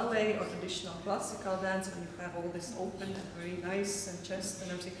traditional ballet or traditional classical dance when you have all this open and very nice and chest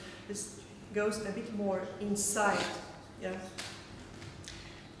and everything. goes a bit more inside. Yeah.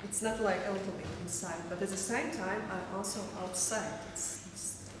 It's not like a little bit inside, but at the same time, I'm also outside.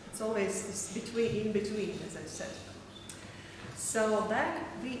 It's always this in between, as I said. So then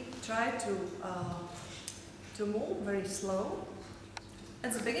we try to move very slow.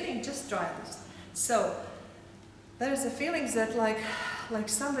 At the beginning, just try this. So there is a feeling that like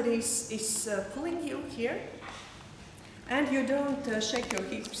somebody is pulling you here, and you don't shake your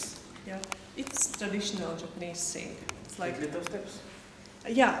hips. Yeah, it's traditional Japanese thing. It's like little steps.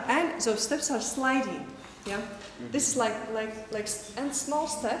 Yeah, and so steps are sliding. Yeah, this is like and small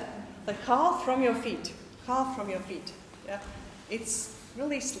step, like half from your feet, half from your feet. Yeah, it's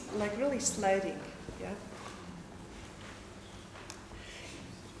really really sliding. Yeah.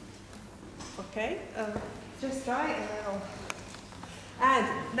 Okay, just try a little. And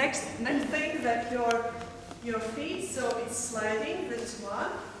next thing that your feet, so it's sliding. That's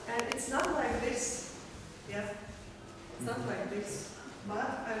one, and it's not like this. Yeah, it's not like this.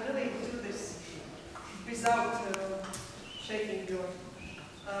 But I really do this without shaking your.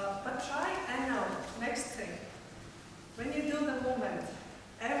 But try and now, next thing. When you do the movement,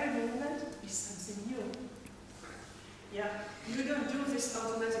 every movement is something new. Yeah, you don't do this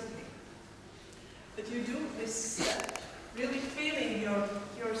automatically. But you do this step, really feeling your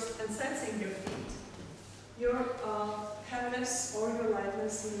and sensing your feet, your heaviness or your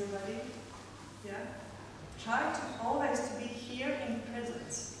lightness in your body. Yeah. Try to always to be here in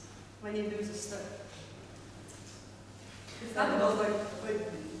presence when you do the step. It's not about like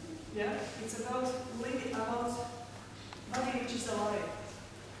yeah. It's about really about body which is alive.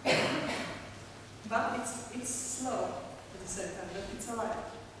 But it's slow at the same time. But it's alive.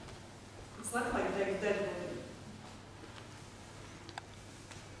 It's not like dead body.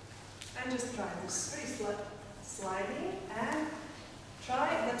 And just try this very sliding and try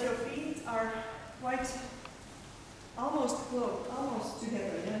that your feet are quite almost close, almost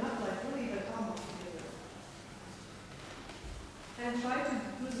together. They're not like really, but almost together. And try to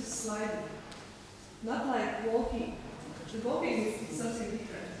do this sliding. Not like walking. The walking is something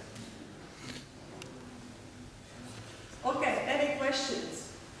different. Okay, any questions?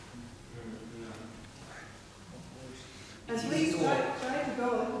 And please try to go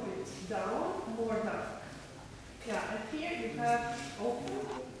a little bit down, more down. Yeah, and here you have open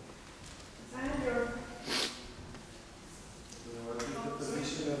and your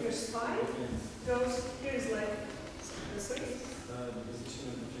spine goes, here is like the swing.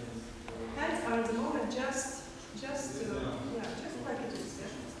 Hands are at the moment just like it is.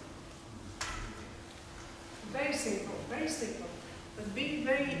 Yeah. Very simple. But be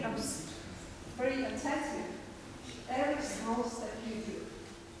very attentive. Every small step you do.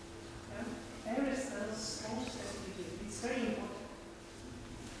 Yeah? Every small step you do. It's very important.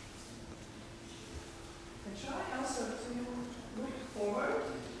 And try also to look forward.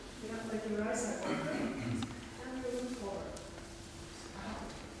 You know, like your eyes are open. And you look forward.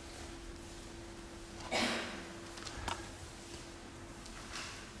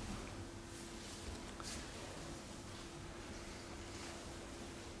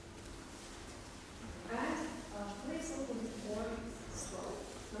 Please a little bit more slow,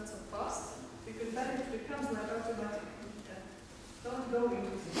 not so fast, because then it becomes like automatic. Don't go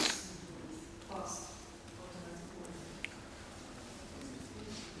into this fast automatic.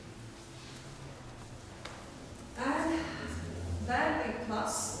 And then we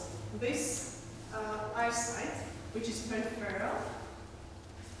plus this eyesight, which is peripheral,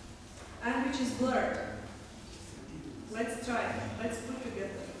 and which is blurred. Let's try it. Let's put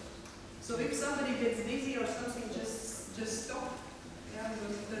together. So if somebody gets dizzy or something, just stop. Yeah,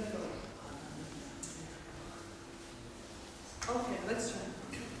 don't go. Okay, let's try.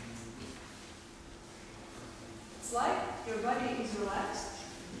 It's like your body is relaxed,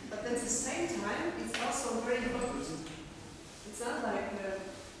 but at the same time, it's also very focused. It's not like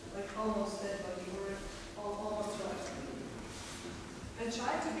almost dead body or almost relaxed. And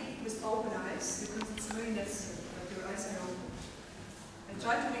try to be with open eyes because it's very necessary that your eyes are open. And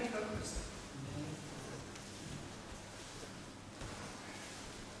try to be focused.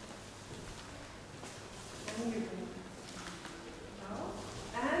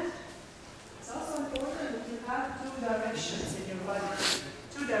 And it's also important that you have two directions in your body.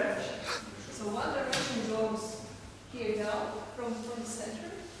 Two directions. So one direction goes here down from the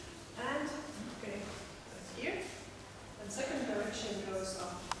center, and here. And second direction goes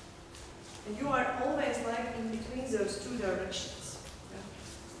up. And you are always like in between those two directions.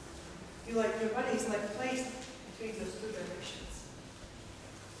 Your body is like placed between those two directions.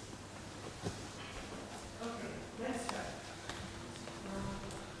 Okay, let's try.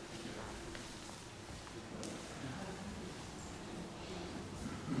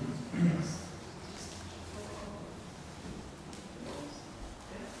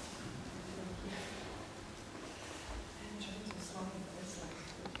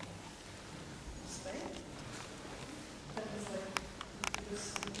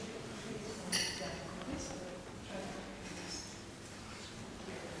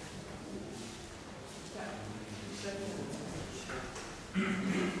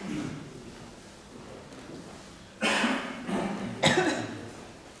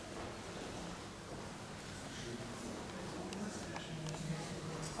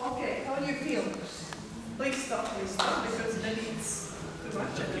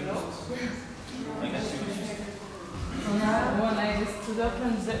 stood up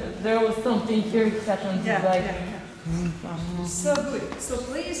and there was something here that happened. So good. So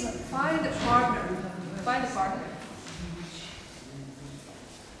please find a partner. Find a partner.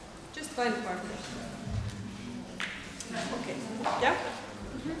 Just find a partner. Okay. Yeah?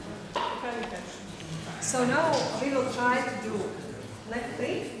 Very good. So now we will try to do leg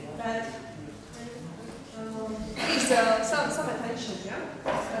but please some attention, yeah?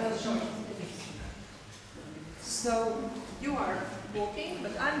 I will show you. So you are walking,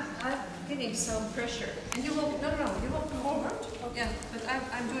 but I'm giving some pressure. And you walk, no, you walk forward. Yeah, but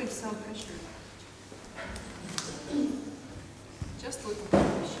I'm doing some pressure. Just a little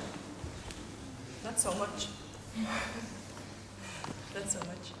pressure. Not so much. Not so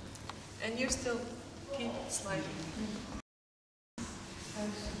much. And you still keep sliding.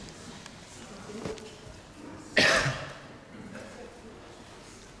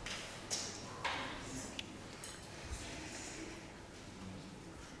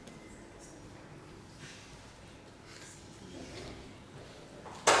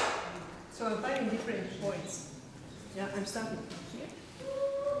 So I'm finding different points. Yeah, I'm starting from here.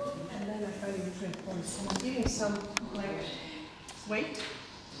 And then I'm finding different points. And I'm giving some like weight.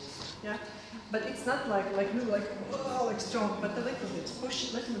 Yeah. But it's not like strong, but a little bit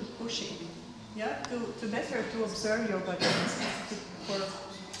pushing. Yeah, to better to observe your body, to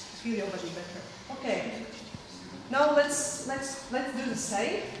feel your body better. Okay. Now let's do the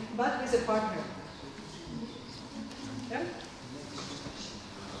same, but with a partner. Yeah.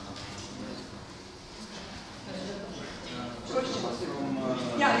 Question.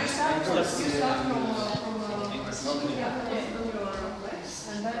 Yeah, you start from your legs,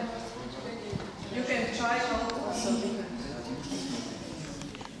 and then you can try out also different.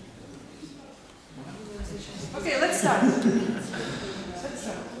 Okay, let's start. Let's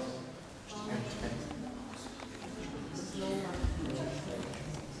start.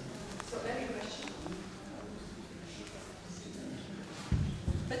 So, any question?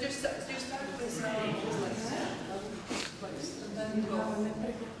 But you start with and then you go.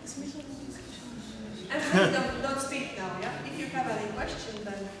 And please don't speak now, yeah? If you have any question,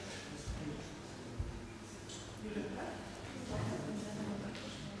 then you can have.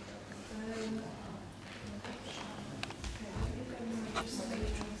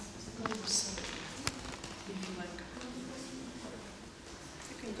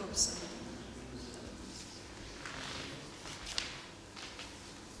 You can go somewhere.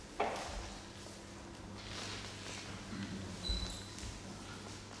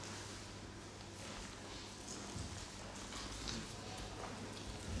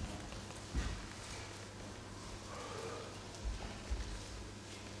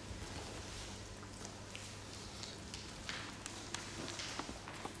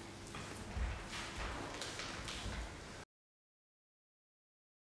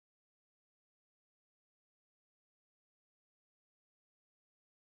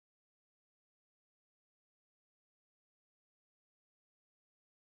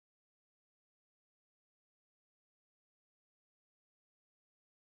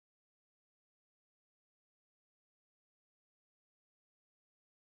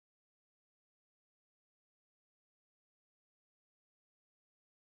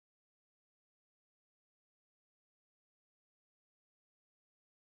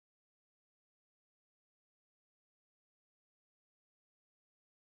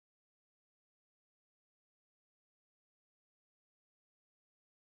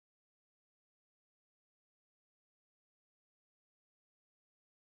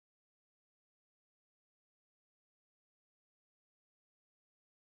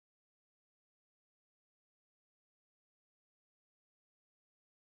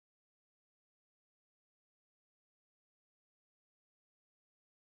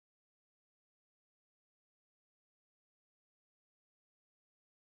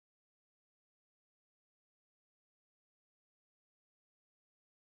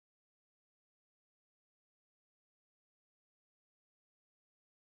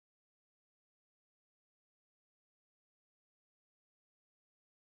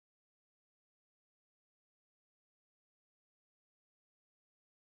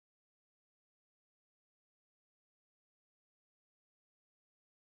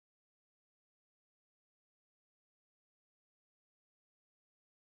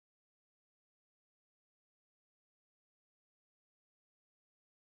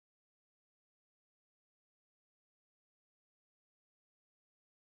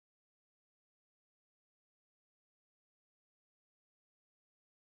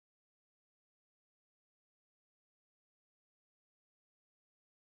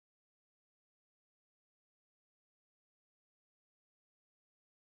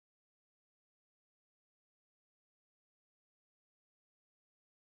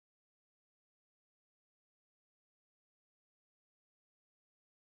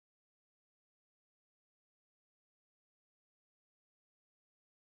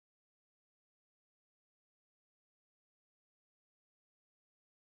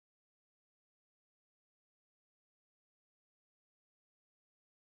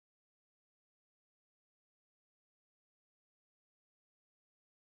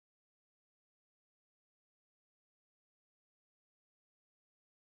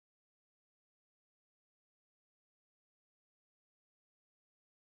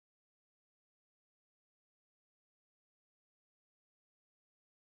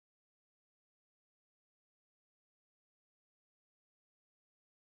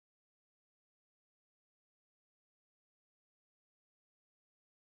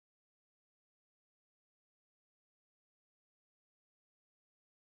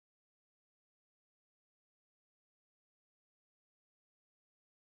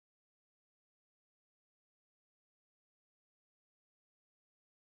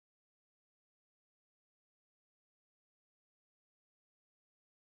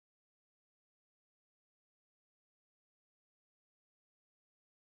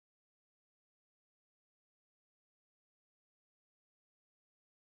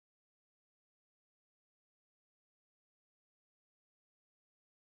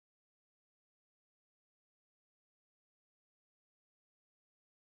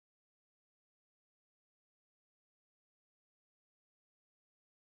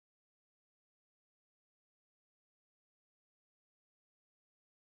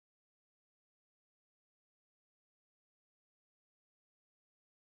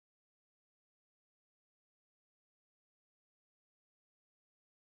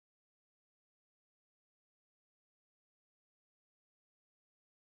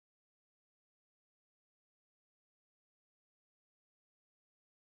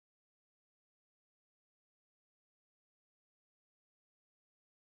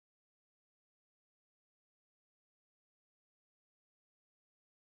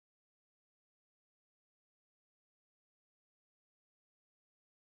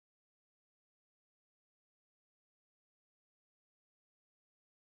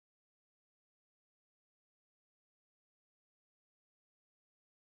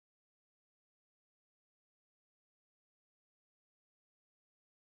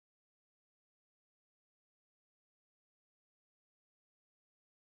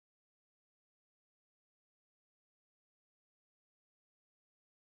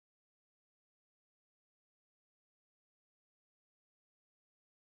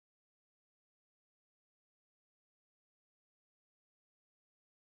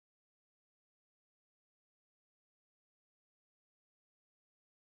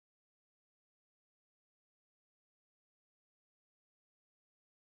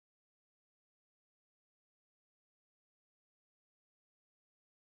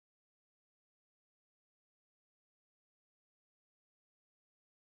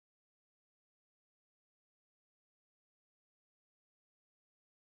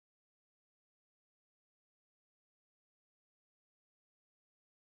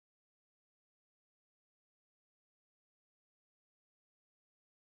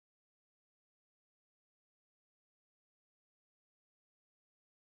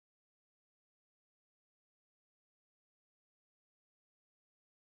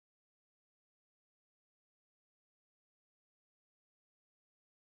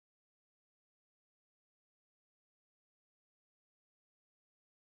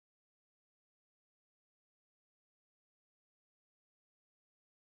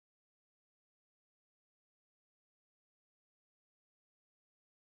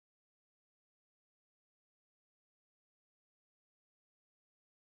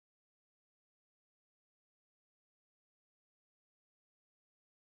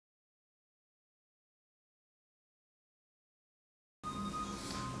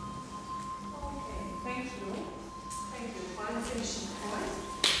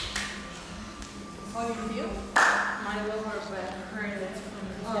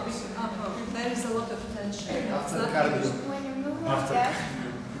 After cardio. When you move like that,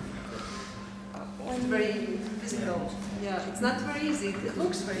 It's very physical. Yeah, it's not very easy. It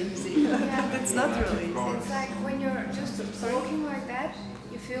looks very easy. Yeah. It's not really easy. it's like when you're just walking like that,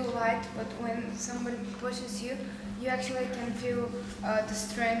 you feel light, but when somebody pushes you, you actually can feel the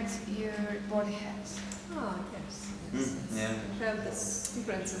strength your body has. Ah, yes. Yeah. You have this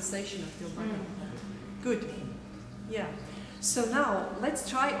different sensation of your body. Good. Yeah. So now let's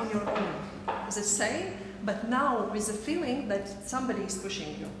try on your own. It's the same, but now with the feeling that somebody is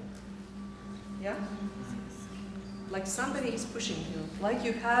pushing you. Yeah? Like somebody is pushing you. Like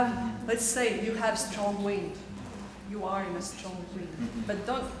you have, let's say you have strong wind. You are in a strong wind. But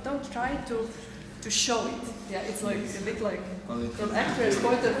don't try to show it. Yeah, it's like a bit like from actor's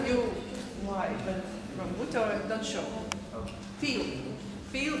point of view, why? But from Buto, don't show. Feel.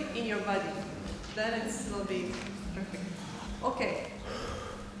 Feel in your body. Then it will be perfect. Okay.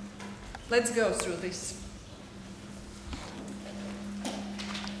 Let's go through this.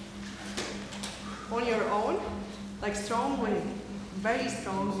 On your own, like strong wind, very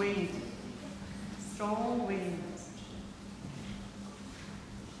strong wind. Strong wind.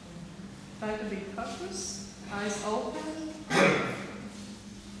 Try to be focused, eyes open.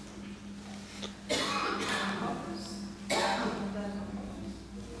 Focus. And then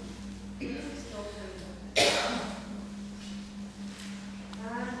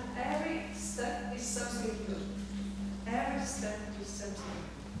and every step is something good. Every step is something.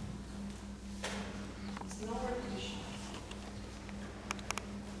 It's no repetition.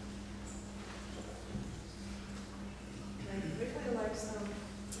 And really like some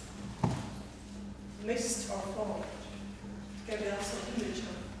mist or fog. It can be also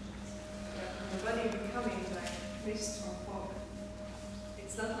illusion. The body becoming like mist or fog.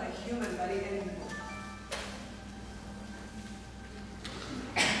 It's not like human body anymore.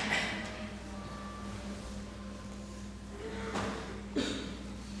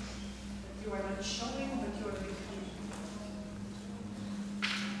 You are not showing, but you are becoming.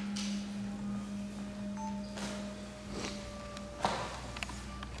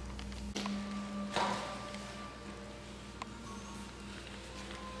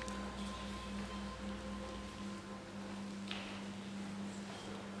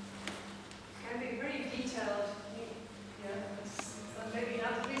 Can be very detailed. Yeah, it's maybe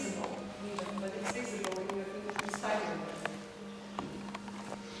not visible even, but it's visible in your inside your body.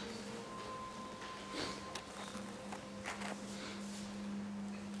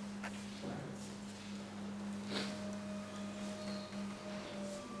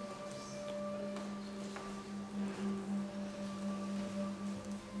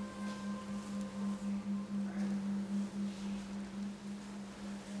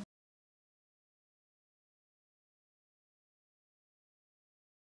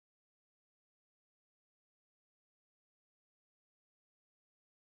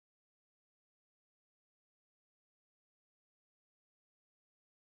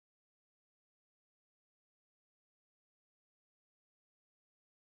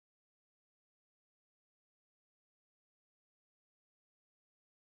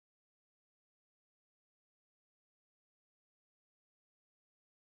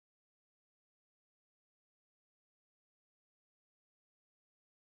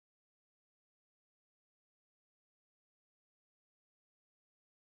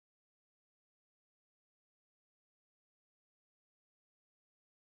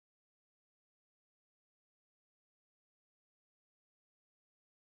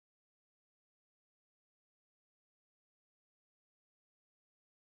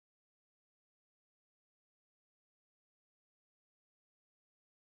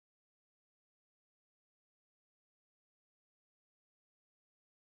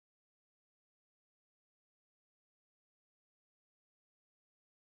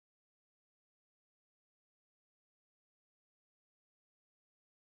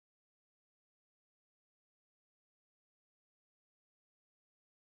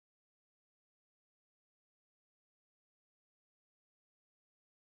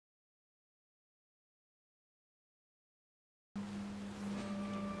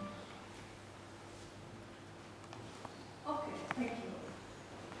 Okay, thank you.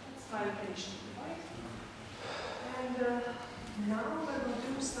 That's my meditation, right? And now we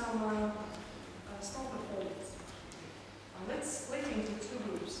will do some small performance. Let's split into two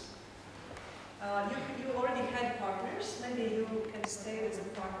groups. You already had partners. Maybe you can stay with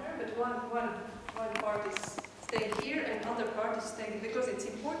a partner, but one part is staying here and other part is staying, because it's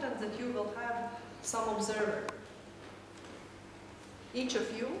important that you will have some observer. Each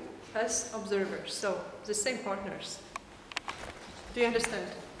of you has observers, so the same partners. Do you understand?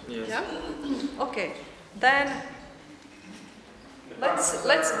 Yes. Yeah? Okay. Then let's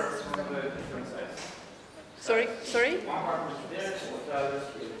sorry.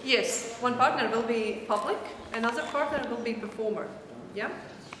 Yes, one partner will be public, another partner will be performer. Yeah,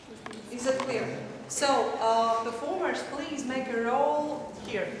 is that clear? So performers, please make a roll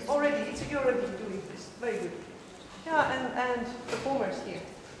here. Already, you're already doing this. Very good. Yeah, and performers here.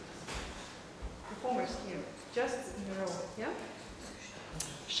 Performers here, just in a row. Yeah.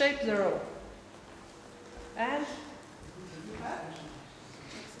 Shape the row. And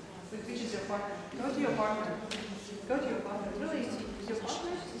which is your partner? Go to your partner. Go to your partner. Really, is your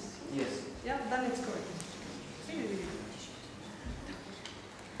partner? Yes. Yeah, then it's correct.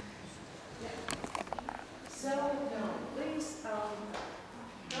 Yeah. So now, please go.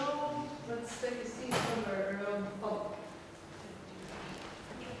 Let's take a seat somewhere around the phone.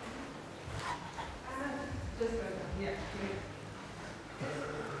 And just go down. Yeah.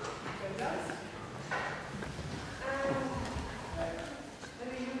 Go down.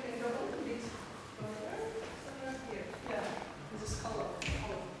 Maybe you can go a little bit further, somewhere here. Yeah, this is color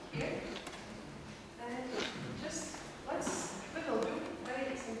here. And just we will do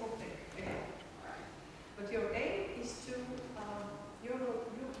very simple thing again. But your aim is to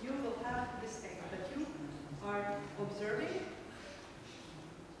you will have this thing that you are observing.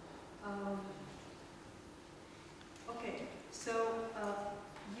 Okay, so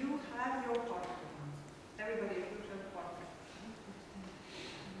you have your partner. Everybody has your partner.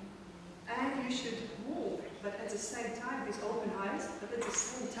 And you should move, but at the same time, with open eyes, but at the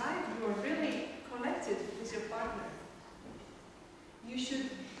same time, you are really connected with your partner. You should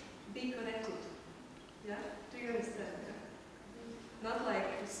be connected. Yeah? Do you understand? Not like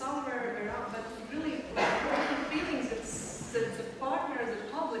somewhere around, but really feeling that the partner,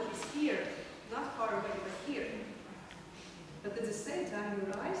 the public is here, not far away, but here. But at the same time,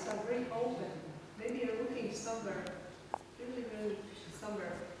 your eyes are very open. Maybe you're looking somewhere, really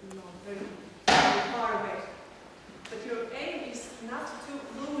somewhere, very far away. But your aim is not to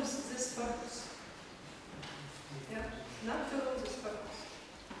lose this focus. Yeah? Not to lose this focus.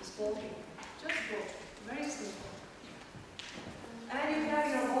 It's walking. Just walk. Very simple. And you have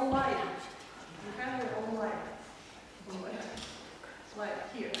your own light. You have your own light.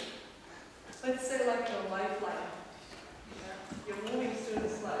 Like here. Let's say like your lifeline. Yeah? You're moving through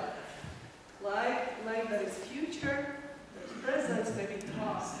this light. Like that is future, there's present, maybe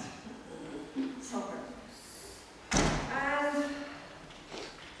past, somewhere. And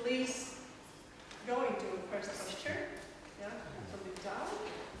please go into first posture. Yeah, a little bit down.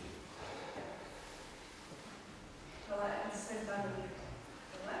 At the same time,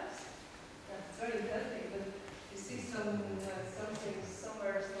 relax. That's very interesting, but you see something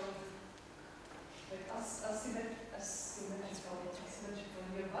somewhere, like asymmetrical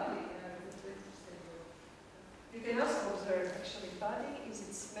in your body. You can also observe actually body, is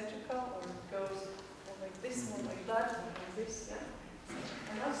it symmetrical or it goes like this, or like that, or like this, yeah?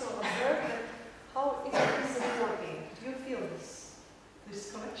 And also observe that how it is working. Do you feel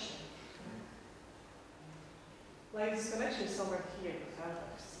this connection? Like this connection is somewhere here,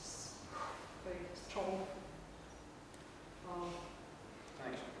 like this very strong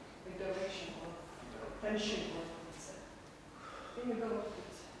direction or tension, or let's say. Can you go up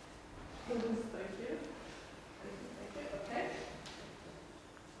with thank you. Okay.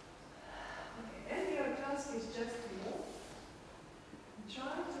 Okay, and your task is just to move.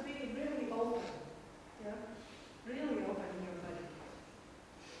 Try to be really open. Yeah? Really open in your body.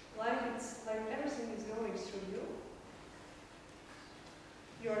 Like it's like everything is going through you.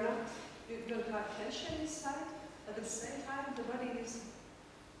 You don't have tension inside, but at the same time the body is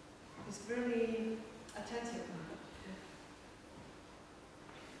really attentive.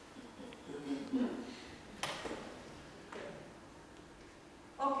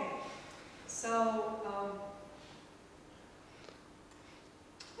 Okay, so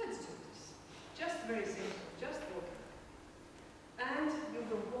let's do this. Just very simple, just walk. And you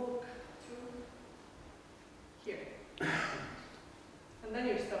will walk to here. And then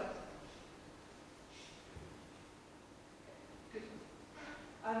you stop. Good.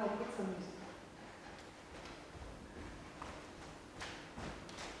 I will put some music.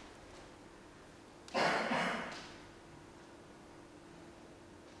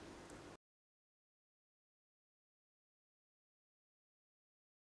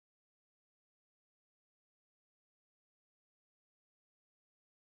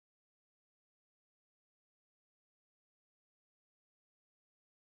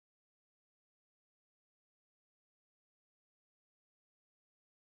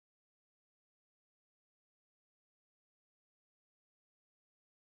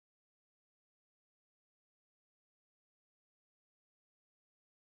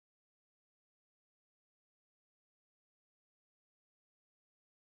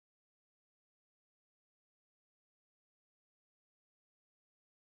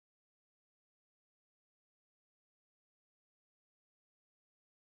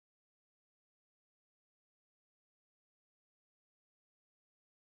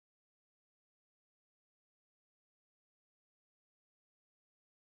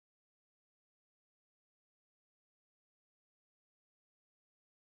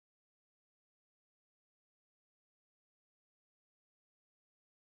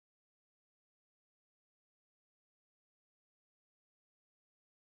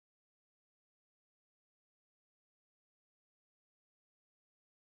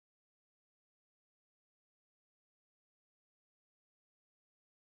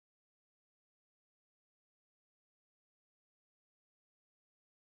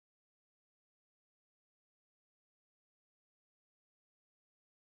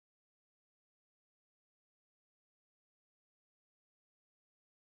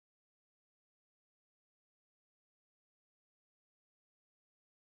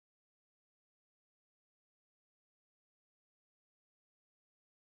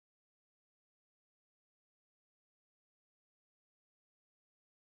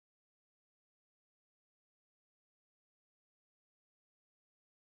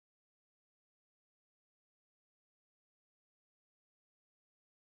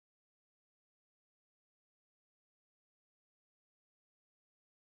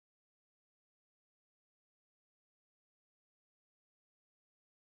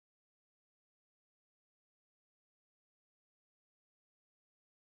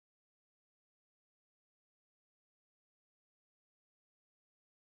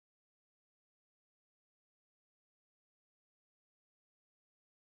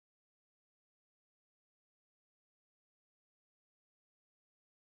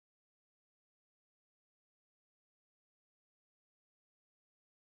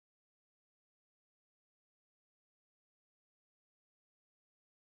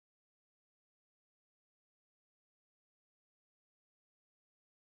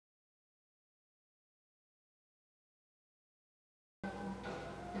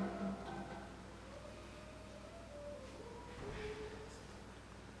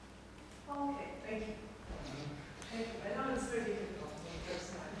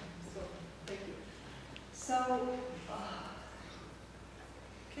 So,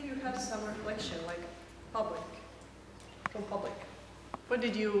 can you have some reflection, like from public? What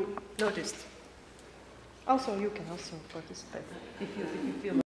did you notice? Also, you can also participate if you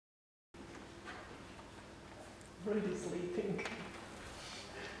feel like really sleeping.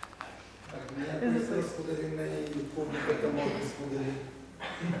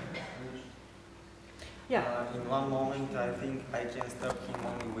 Yeah. In one moment, I think I can stop him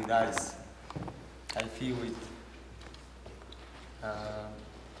only with eyes. I feel it.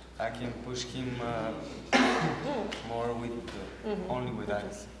 I can push him more with only with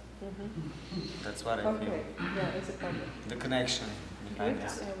eyes. That's what I feel. Okay. Yeah, it's a problem. The connection behind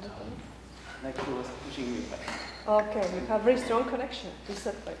it. Like he was pushing me back. Okay, you have very strong connection. Is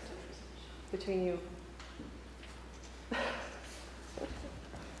that right? Between you. Okay,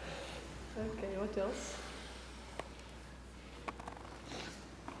 what else?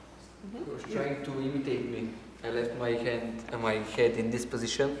 He was trying to imitate me. I left my head in this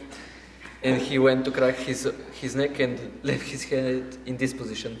position, and he went to crack his neck and left his head in this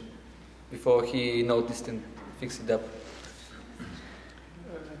position before he noticed and fixed it up.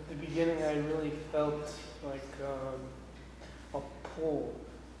 At the beginning, I really felt like a pull,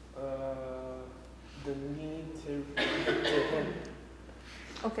 the need to him.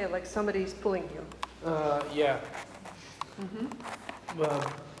 Okay, like somebody is pulling you. Yeah.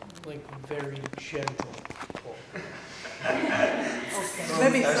 Like very gentle pull. Okay,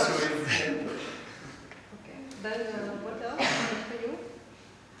 maybe some. Okay, then what else for you?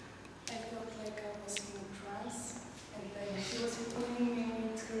 I felt like I was in a trance, and then she was pulling me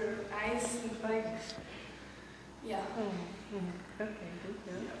with her eyes, and like, yeah. Okay, good.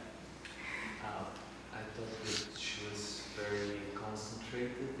 Yeah. I thought that she was very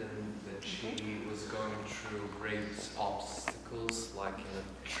concentrated and that she was going through great obstacles, like in a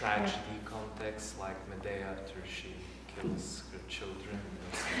tragedy context, like Medea after she kills her children.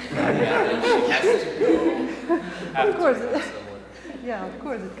 And she has to go. Of course. Yeah, of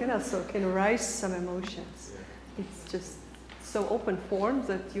course. It can arise some emotions. Yeah. It's just so open form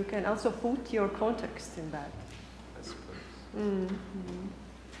that you can also put your context in that. I suppose.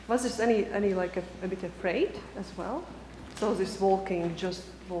 Was there any like a bit afraid as well? So this just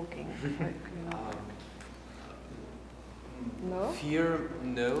walking, like, you know. No? Fear,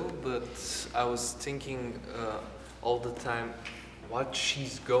 no, but I was thinking all the time what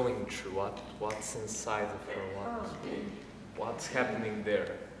she's going through, what's inside of her, what's happening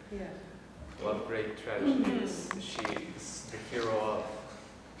there. Yeah. What great tragedies she is the hero of.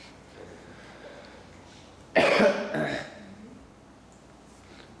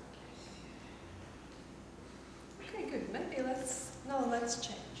 Okay, good. Maybe let's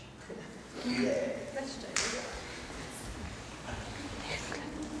change. Let's change.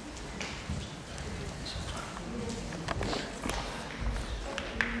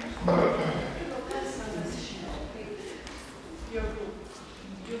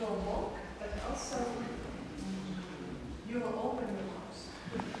 You will walk, but also you will open your mouth.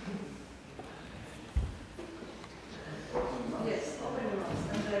 Yes, open your mouth.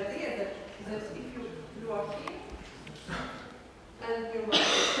 And the idea that if you are here and your mouth is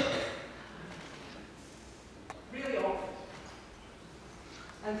really open.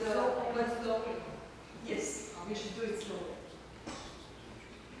 And let's do it. Yes, we should do it slowly.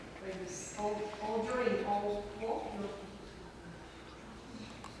 Like this. All during all walk.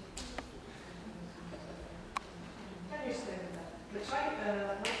 Can you stay with that? But try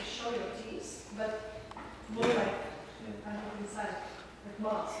not to show your teeth, but more like inside, like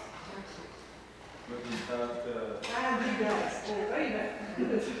mask. But we start. And big eyes. Oh, very bad.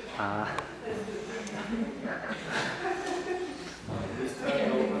 Let's do it. We start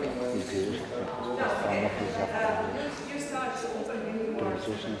open when we You start opening your eyes.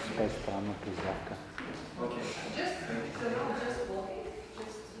 Okay. Just walking.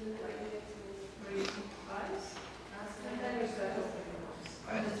 Just like raise your eyes. And then you start opening your mouth.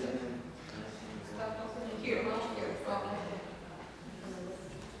 Start opening here, not here.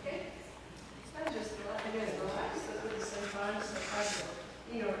 Okay? And just again, relax. At the same time, so have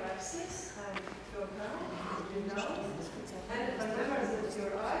your axis and your mouth, your nose. And remember that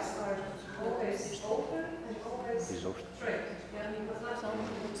your eyes are always open and always straight.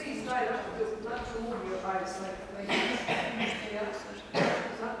 Please try not to move your eyes like this. Yeah?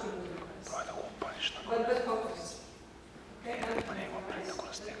 Not to move your eyes. But focus. Okay? And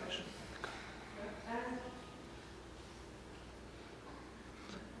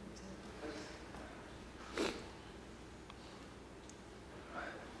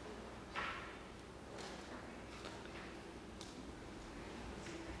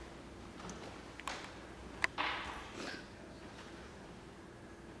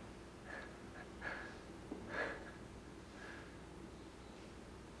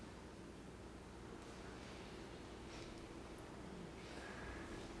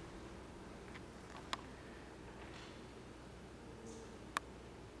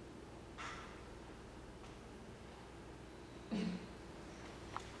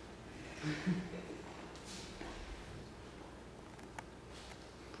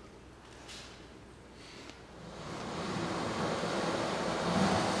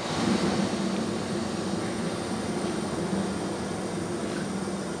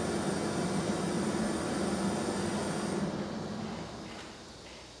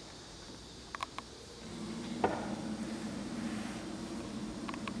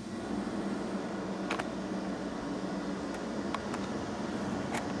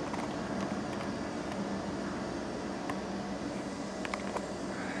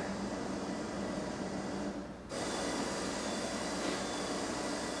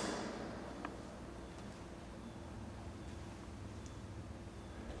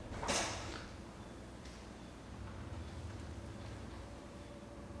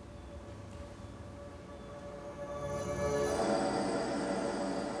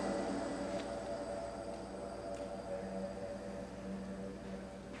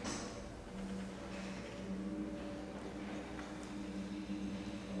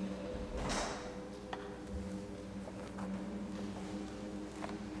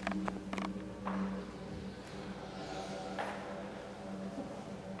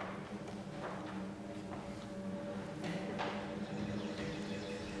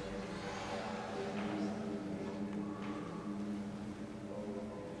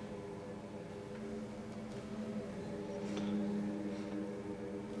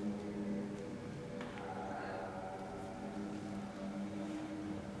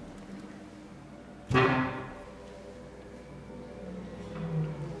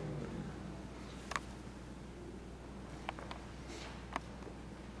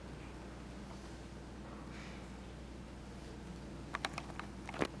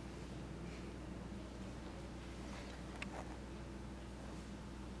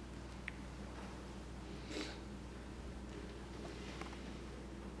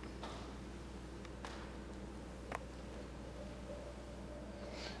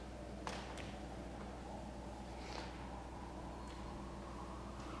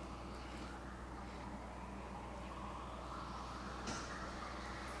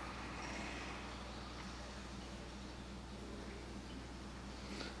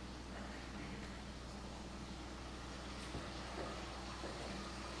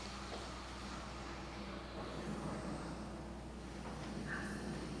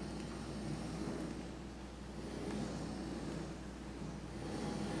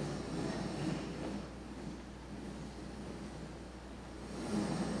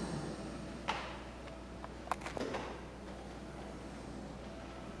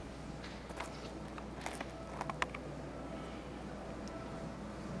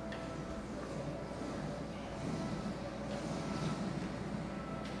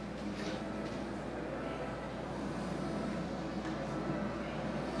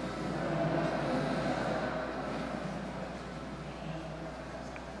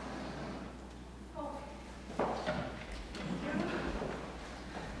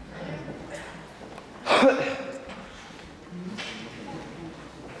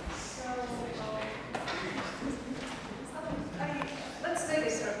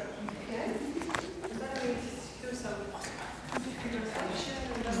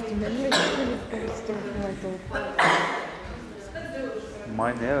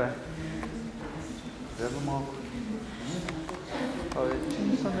Май не бе. Верно малко. Абе, че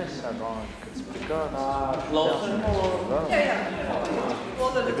не съм сега долу, като се прикарат.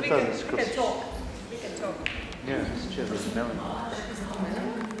 We can talk. Не, мисля, че е разумелен.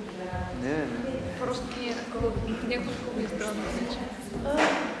 Не. Просто ми е такова, няколко ми е странно вече.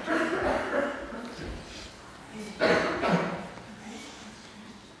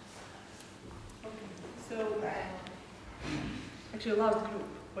 So, actually, a loud group.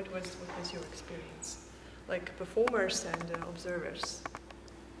 What was your experience? Like performers and observers.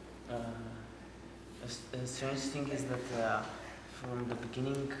 The strange thing is that from the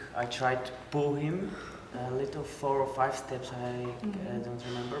beginning I tried to pull him a little 4 or 5 steps. I don't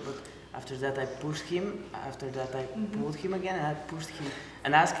remember, but after that I pushed him. After that I pulled him again, and I pushed him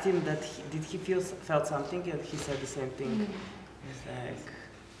and asked him that did he felt something, and he said the same thing. It's like.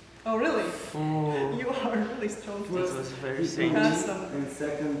 Oh really? Oh. You are really strong. It was very strange. And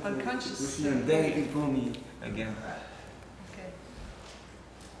second, unconscious. And then he can pull me again. Okay.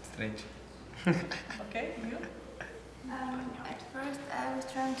 Strange. Okay, you? At first I was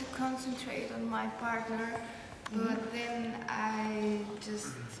trying to concentrate on my partner, but then I just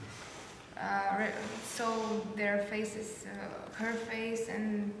saw their faces, her face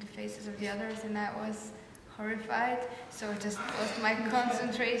and the faces of the others, and I was horrified, so I just lost my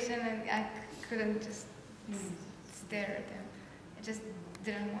concentration and I couldn't just stare at them. I just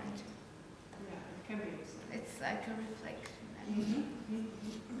didn't want to. it can be. It's like a reflection.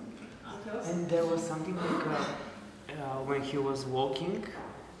 And there was something like when he was walking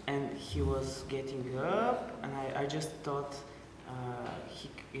and he was getting up, and I just thought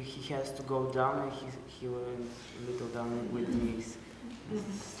he has to go down, and he went a little down with me.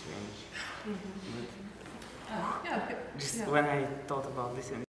 It's strange. Just when I thought about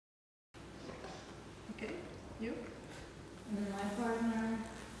this. Okay, you? My partner,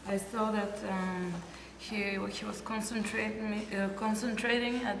 I saw that he was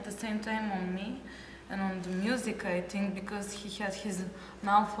concentrating at the same time on me and on the music, I think, because he had his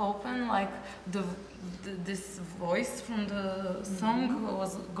mouth open, like this voice from the song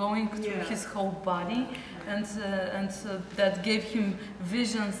was going through his whole body, and that gave him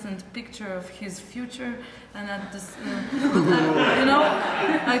visions and picture of his future. And at this, you know,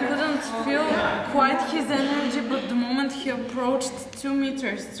 I couldn't feel quite his energy, but the moment he approached 2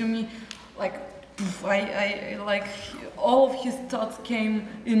 meters to me, like, I like all of his thoughts came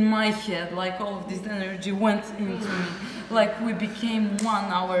in my head, like all of this energy went into me, like we became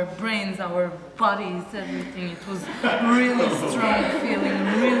one, our brains, our bodies, everything. It was really strong feeling,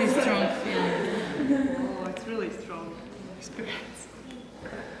 really strong feeling. Oh, it's really strong experience.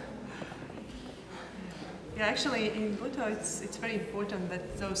 Yeah, actually in Buto it's very important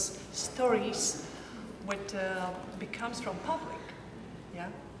that those stories what becomes from public.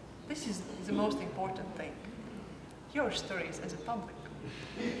 Yeah. This is the most important thing. Your stories as a public.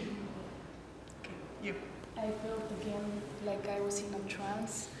 Okay, you. I felt again like I was in a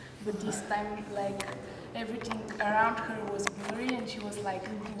trance, but this time like everything around her was blurry and she was like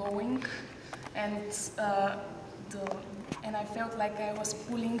glowing, and I felt like I was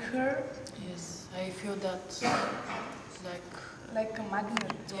pulling her. Yes, I feel that like a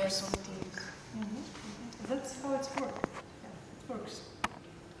magnet or something. That's how it's worked. Yeah, it works.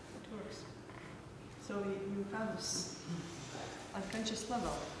 So you have this unconscious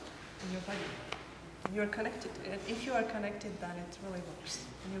level in your body. And you're connected. And if you are connected, then it really works.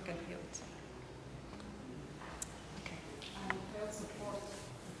 And you can feel it. Okay. I felt support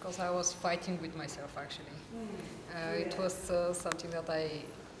because I was fighting with myself, actually. It was something that I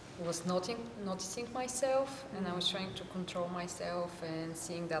was noticing myself, and I was trying to control myself and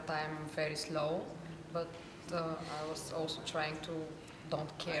seeing that I'm very slow, but I was also trying to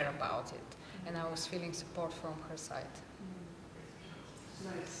don't care about it. And I was feeling support from her side.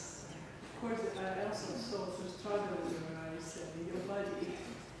 Nice. Of course, I also saw some struggle in your eyes and in your body.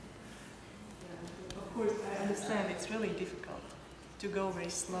 Yeah. Of course, I understand it's really difficult to go very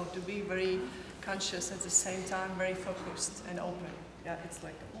slow, to be very conscious at the same time, very focused and open. Yeah, it's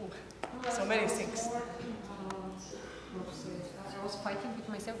like, oh, so many things. I was fighting with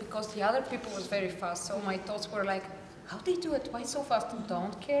myself because the other people was very fast, so my thoughts were like, how they do it? Why so fast?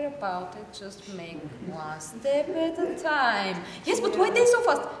 Don't care about it. Just make one step at a time. Yes, but why they so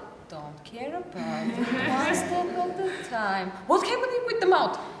fast? Don't care about it. One step at a time. What's happening with the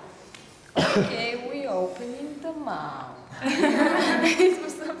mouth? Okay, we opening the mouth. It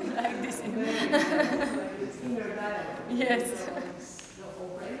was something like this. Yes. The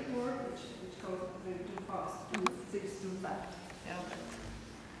whole brain work, which goes too fast, things too fast. Yeah, but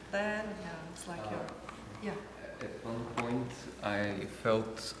then it's like yeah. At one point I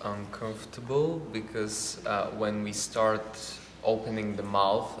felt uncomfortable because when we start opening the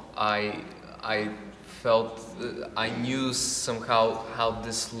mouth, I felt, I knew somehow how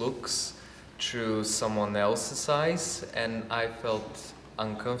this looks through someone else's eyes, and I felt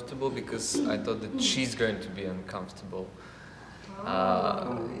uncomfortable because I thought that she's going to be uncomfortable.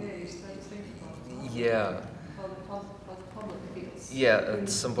 Yeah. How the public feels. Yeah, at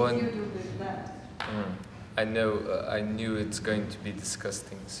some point. You do that. I knew it's going to be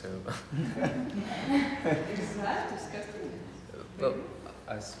disgusting, so. Is that disgusting? Well,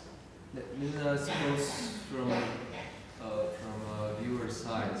 I suppose from viewer's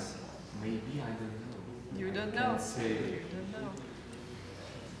eyes, maybe, I don't know. You don't I know. can't say. You don't know.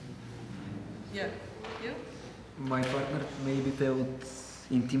 Yeah. You? My partner maybe felt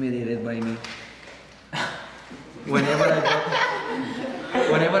intimidated by me. Whenever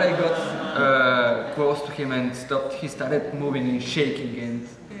I got close to him and stopped, he started moving and shaking, and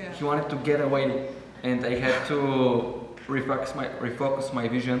he wanted to get away, and I had to refocus my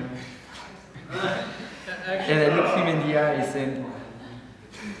vision. And I looked him in the eyes, and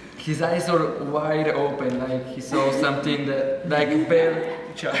his eyes are wide open, like he saw something that like barely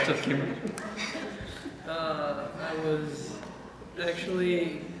out of him. I was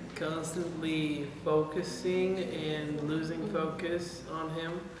actually constantly focusing and losing focus on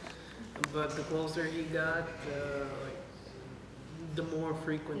him, but the closer he got, like the more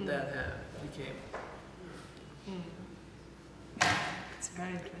frequent that became. It's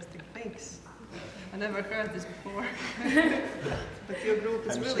very interesting. Thanks. I never heard this before. But your group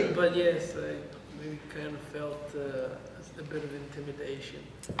is really... But yes, I maybe kind of felt a bit of intimidation.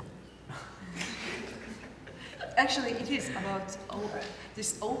 Actually, it is about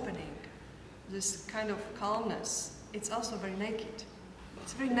this opening, this kind of calmness. It's also very naked.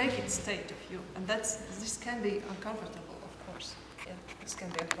 It's a very naked state of you, and this can be uncomfortable, of course. Yeah, this can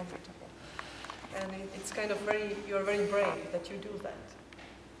be uncomfortable, and it's kind of you're very brave that you do that,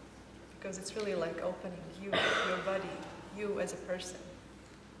 because it's really like opening you, your body, you as a person,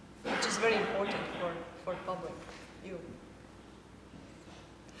 which is very important for public, you.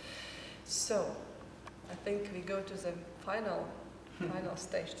 So, I think we go to the final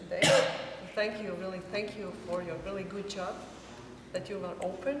stage today. Thank you for your really good job, that you were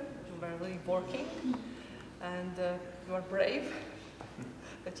open, you were really working, and you are brave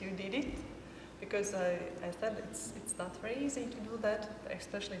that you did it, because I said it's not very easy to do that,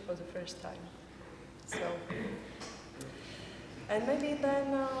 especially for the first time. So, and maybe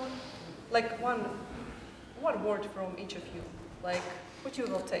then, like one word from each of you, like what you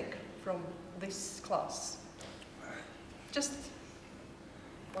will take from this class. Just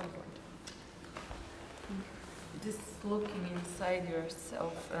one word. Just looking inside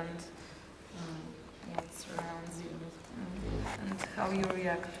yourself and what surrounds you, and how you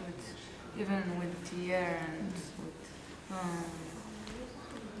react even with the air and with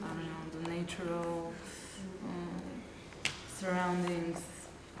I don't know, the natural surroundings,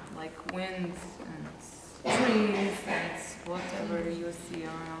 like wind and trees and whatever you see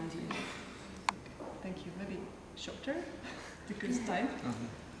around you. Thank you. Maybe shorter because time.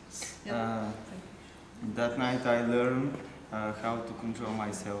 Yeah. That night I learned how to control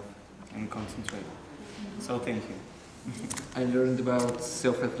myself and concentrate. So thank you. I learned about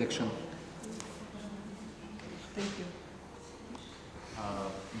self-reflection. Thank you.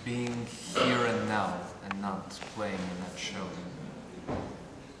 Being here and now and not playing in that show.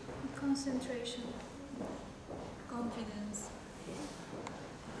 Concentration. Confidence.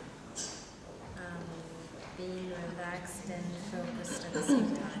 Being relaxed and focused at the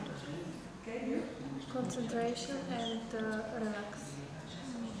same time. Concentration and relax.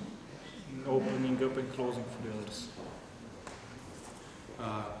 Opening up and closing for the others.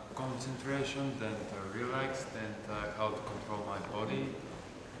 Concentration, then relax, then how to control my body,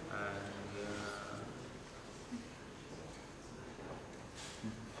 and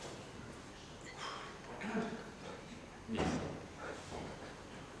yes.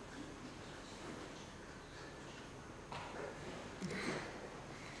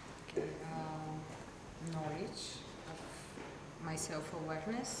 Knowledge of my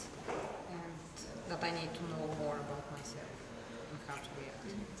self-awareness, and that I need to know more about myself and how to react.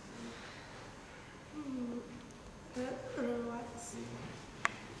 Relax.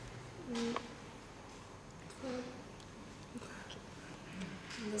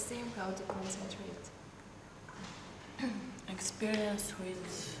 The same, how to concentrate. Experience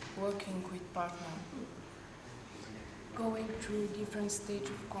with working with partner. Going through different stages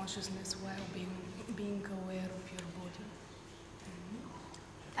of consciousness while being aware of your body.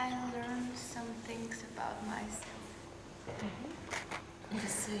 I learned some things about myself. The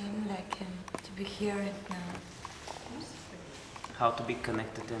same, like to be here and now. How to be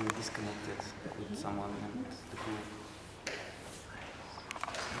connected and disconnected with someone and the group.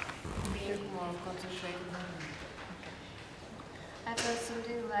 Being more concentrated. I felt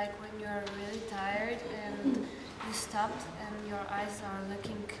something like when you're really tired and you stopped and your eyes are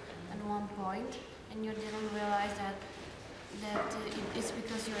looking at one point and you didn't realize that it's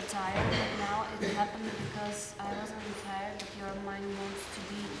because you're tired, but now it happened because I wasn't tired, but your mind wants to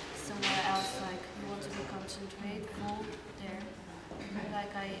be somewhere else, like you want to be concentrated, full there.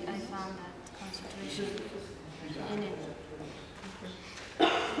 Like I found that concentration in it.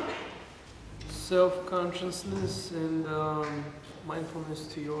 Self-consciousness and mindfulness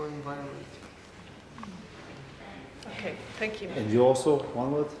to your environment. Okay, thank you. And you also,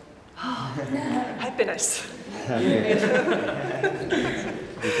 one word? Happiness.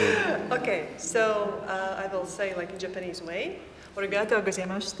 Okay, so I will say like in Japanese way. Arigatou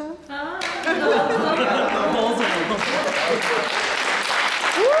gozaimashita.